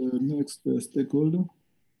to the next stakeholder,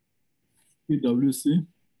 PwC.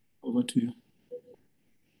 Over to you.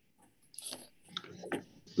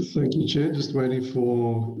 Thank you, Chair. Just waiting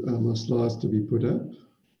for my slides to be put up.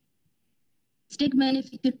 Stigman,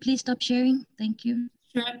 if you could please stop sharing. Thank you.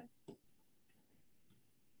 Sure.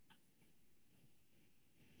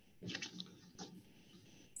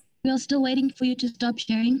 We are still waiting for you to stop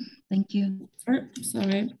sharing. Thank you.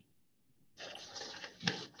 Sorry.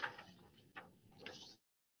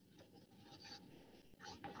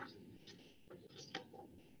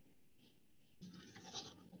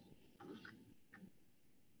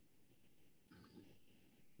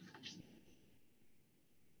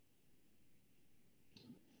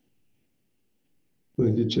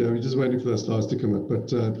 Thank you, Chair. We're just waiting for those slides to come up.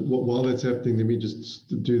 But while that's happening, let me just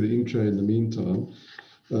do the intro in the meantime.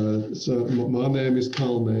 So my name is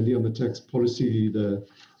Carl Mandy. I'm the tax policy leader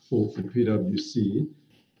for PwC.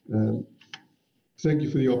 Thank you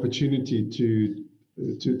for the opportunity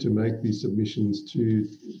to make these submissions to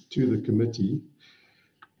the committee.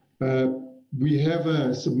 We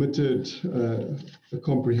have submitted a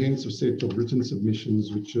comprehensive set of written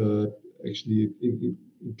submissions, which actually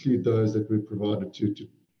include those that were provided to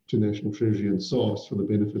National Treasury and SARS for the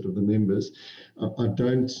benefit of the members. I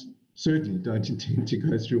certainly don't intend to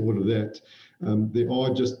go through all of that. There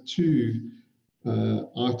are just two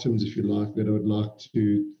items, if you like, that I would like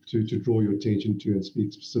to draw your attention to and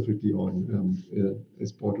speak specifically on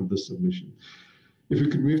as part of this submission. If we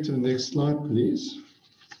could move to the next slide, please.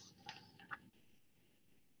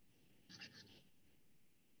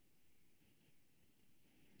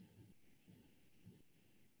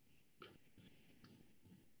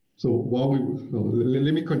 So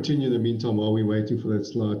let me continue in the meantime while we're waiting for that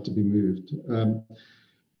slide to be moved.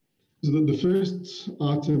 So the first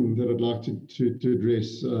item that I'd like to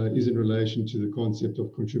address is in relation to the concept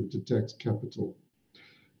of contributed tax capital.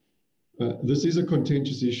 This is a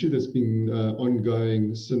contentious issue that's been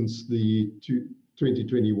ongoing since the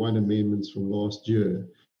 2021 amendments from last year.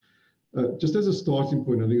 Just as a starting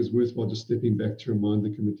point, I think it's worthwhile just stepping back to remind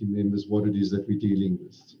the committee members what it is that we're dealing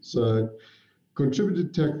with. So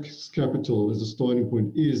contributed tax capital as a starting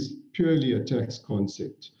point is purely a tax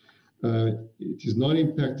concept. It is not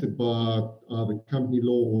impacted by either company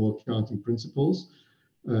law or accounting principles.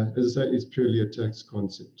 As I say, it's purely a tax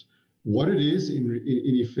concept. What it is, in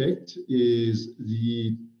effect, is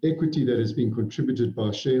the equity that has been contributed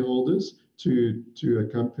by shareholders to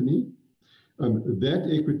a company. That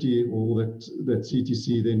equity or that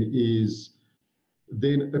CTC then is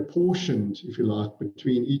then apportioned, if you like,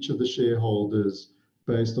 between each of the shareholders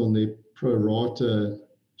based on their pro rata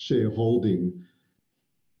shareholding.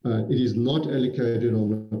 It is not allocated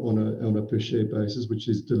on a per share basis, which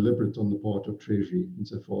is deliberate on the part of Treasury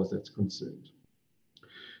insofar as that's concerned.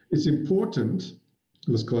 It's important,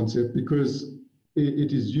 this concept, because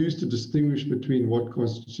it is used to distinguish between what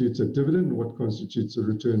constitutes a dividend and what constitutes a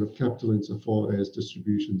return of capital insofar as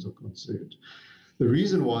distributions are concerned. The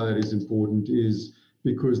reason why that is important is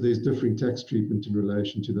because there's differing tax treatment in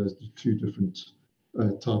relation to those two different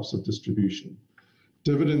types of distribution.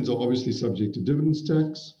 Dividends are obviously subject to dividends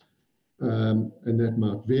tax, and that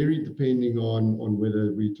might vary depending on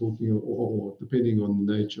whether we're talking or depending on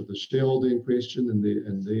the nature of the shareholder in question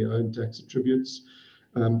and their own tax attributes.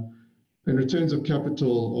 And returns of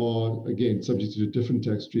capital are, again, subject to a different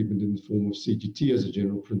tax treatment in the form of CGT as a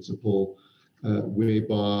general principle,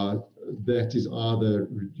 whereby that is either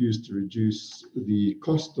used to reduce the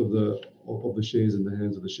cost of the shares in the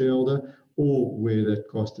hands of the shareholder, or where that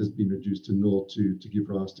cost has been reduced to nil to give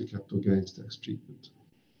rise to capital gains tax treatment.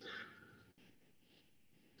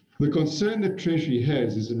 The concern that Treasury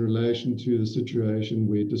has is in relation to the situation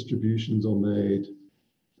where distributions are made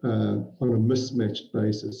on a mismatched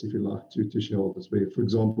basis, if you like, to shareholders, where, for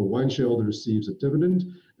example, one shareholder receives a dividend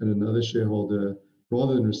and another shareholder,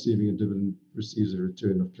 rather than receiving a dividend, receives a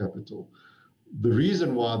return of capital. The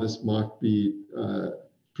reason why this might be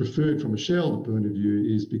preferred from a shareholder point of view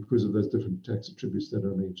is because of those different tax attributes that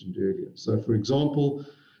I mentioned earlier. So, for example,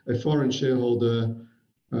 a foreign shareholder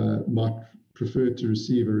might prefer to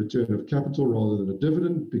receive a return of capital rather than a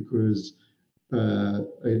dividend because a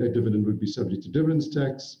dividend would be subject to dividends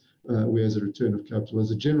tax, whereas a return of capital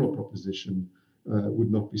as a general proposition would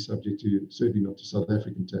not be subject to, certainly not to South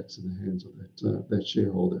African tax in the hands of that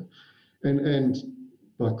shareholder. And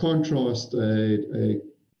by contrast,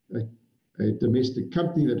 a domestic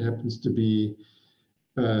company that happens to be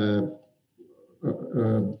a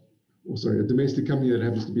domestic company that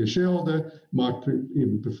happens to be a shareholder might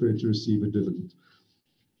even prefer to receive a dividend.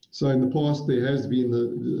 So in the past, there has been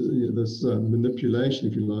this manipulation,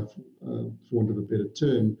 if you like, for want of a better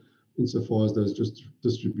term, insofar as those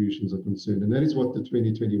distributions are concerned. And that is what the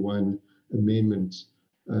 2021 amendment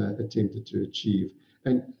attempted to achieve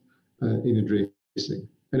and in addressing.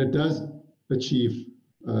 And it does achieve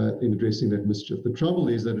in addressing that mischief. The trouble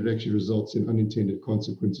is that it actually results in unintended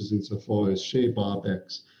consequences insofar as share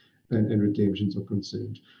buybacks and redemptions are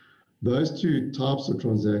concerned. Those two types of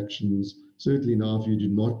transactions, certainly in our view, do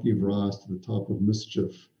not give rise to the type of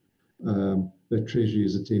mischief that Treasury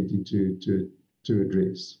is attempting to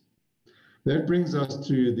address. That brings us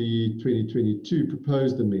to the 2022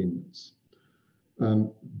 proposed amendments.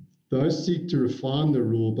 Those seek to refine the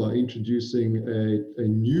rule by introducing a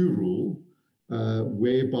new rule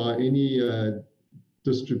whereby any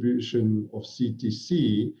distribution of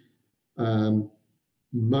CTC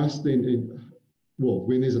must then,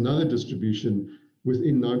 when there's another distribution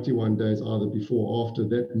within 91 days, either before or after,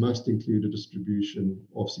 that must include a distribution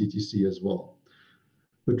of CTC as well.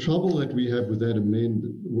 The trouble that we have with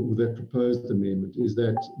that proposed amendment is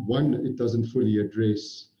that, one, it doesn't fully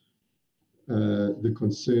address the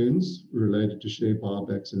concerns related to share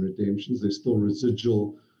buybacks and redemptions. There's still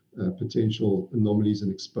residual potential anomalies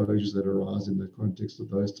and exposures that arise in the context of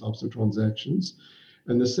those types of transactions.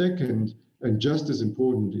 And the second, and just as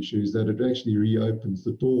important issue, is that it actually reopens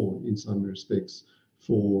the door in some respects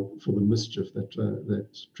for the mischief that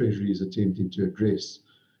Treasury is attempting to address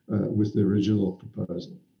with the original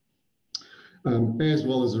proposal, as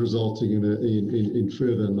well as resulting in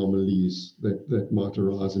further anomalies that might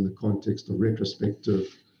arise in the context of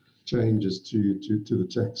retrospective changes to the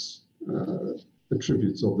tax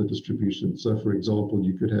attributes of the distribution. So, for example,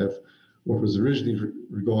 you could have what was originally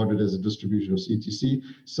regarded as a distribution of CTC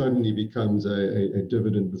suddenly becomes a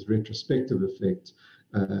dividend with retrospective effect,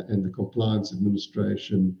 and the compliance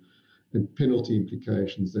administration and penalty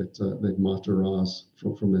implications that might arise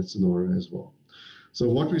from that scenario as well. So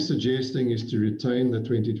what we're suggesting is to retain the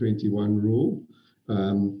 2021 rule,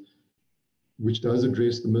 which does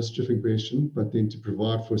address the mischief in question, but then to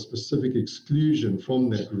provide for a specific exclusion from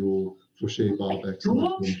that rule for share buybacks.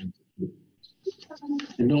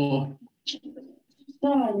 No.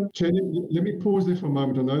 Let me pause there for a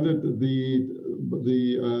moment. I know that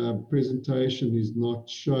the presentation is not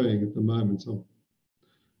showing at the moment, so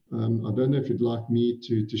I don't know if you'd like me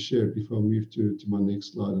to share it before I move to my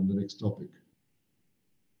next slide and the next topic.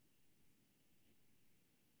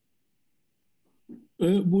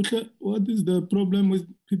 Buhle, what is the problem with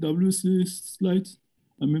PwC slides?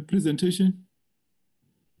 I mean, presentation?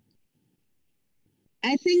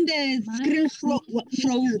 I think the screen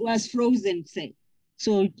was frozen, say,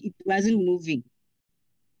 so it wasn't moving.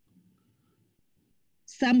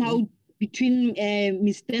 Somehow between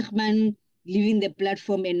Ms. Techman leaving the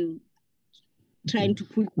platform and trying to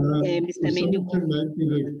put Mr. Mendy on. Make me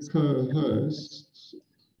the co-host.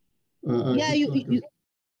 Yeah,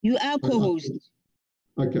 you are co-host.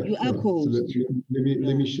 Okay. You are co-host. So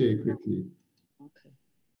let me share quickly. Okay.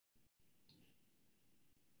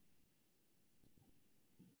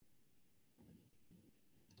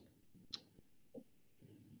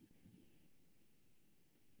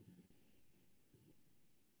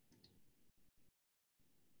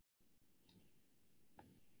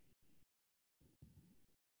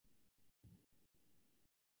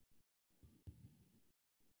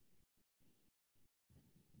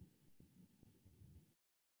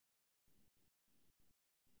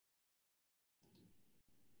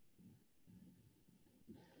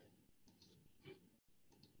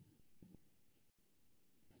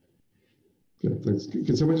 Okay, thanks.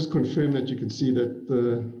 Can someone just confirm that you can see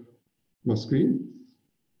that my screen?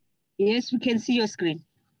 Yes, we can see your screen.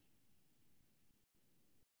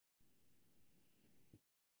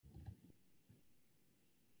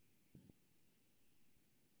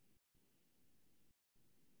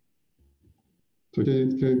 So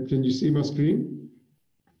can you see my screen?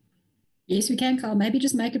 Yes, we can, Carl. Maybe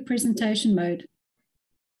just make a presentation mode.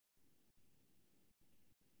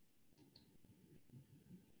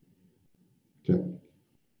 Okay.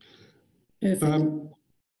 Perfect.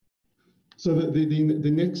 So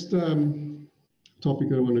the next topic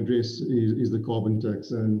I want to address is the carbon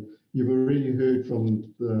tax, and you've already heard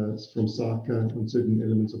from SACA on certain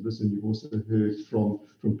elements of this, and you've also heard from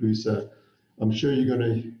BUSA. I'm sure you're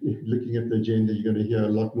going to, looking at the agenda, you're going to hear a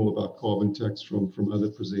lot more about carbon tax from other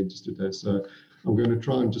presenters today. So I'm going to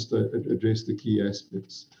try and just address the key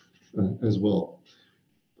aspects as well.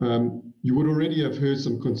 You would already have heard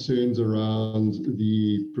some concerns around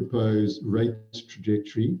the proposed rate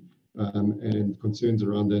trajectory and concerns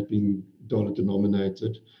around that being dollar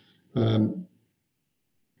denominated.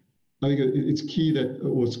 I think it's key that,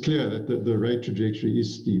 or it's clear that the rate trajectory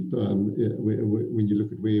is steep when you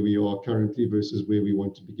look at where we are currently versus where we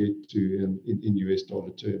want to get to in US dollar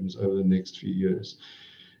terms over the next few years.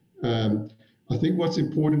 I think what's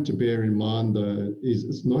important to bear in mind, though, is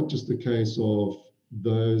it's not just the case of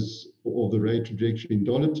the rate trajectory in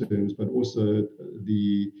dollar terms, but also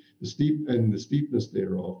the steepness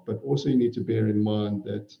thereof. But also you need to bear in mind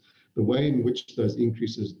that the way in which those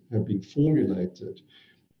increases have been formulated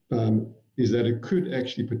is that it could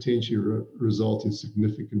actually potentially result in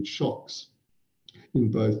significant shocks in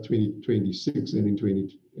both 2026 and in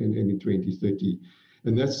 2030.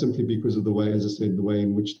 And that's simply because of the way, as I said, the way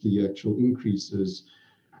in which the actual increases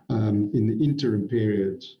in the interim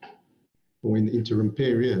period or in the interim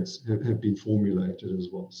periods have been formulated as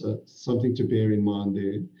well. So something to bear in mind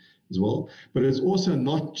there as well. But it's also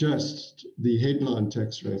not just the headline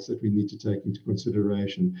tax rates that we need to take into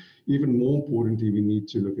consideration. Even more importantly, we need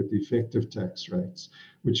to look at the effective tax rates,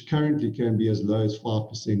 which currently can be as low as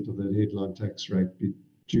 5% of that headline tax rate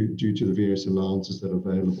due to the various allowances that are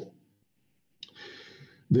available.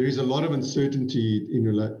 There is a lot of uncertainty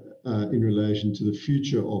in relation to the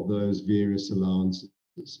future of those various allowances.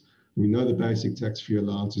 We know the basic tax-free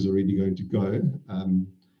allowance is already going to go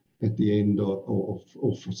at the end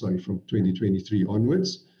from 2023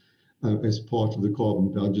 onwards as part of the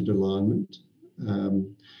carbon budget alignment.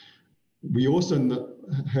 We also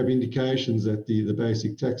have indications that the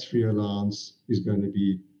basic tax-free allowance is going to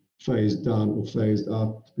be phased down or phased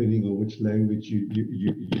out, depending on which language you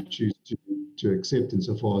choose to accept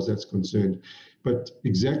insofar as that's concerned. But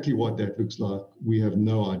exactly what that looks like, we have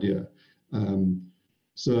no idea.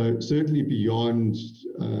 So certainly beyond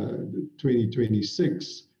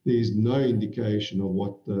 2026, there is no indication of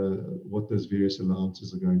what those various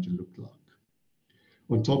allowances are going to look like.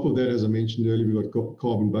 On top of that, as I mentioned earlier, we've got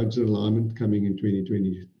carbon budget alignment coming in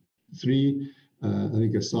 2023. I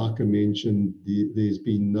think Asaka mentioned there's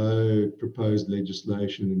been no proposed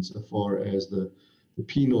legislation insofar as the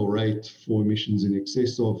penal rate for emissions in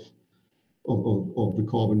excess of the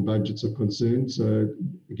carbon budgets are concerned. So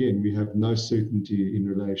again, we have no certainty in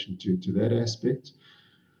relation to that aspect.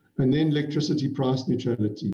 And then electricity price neutrality.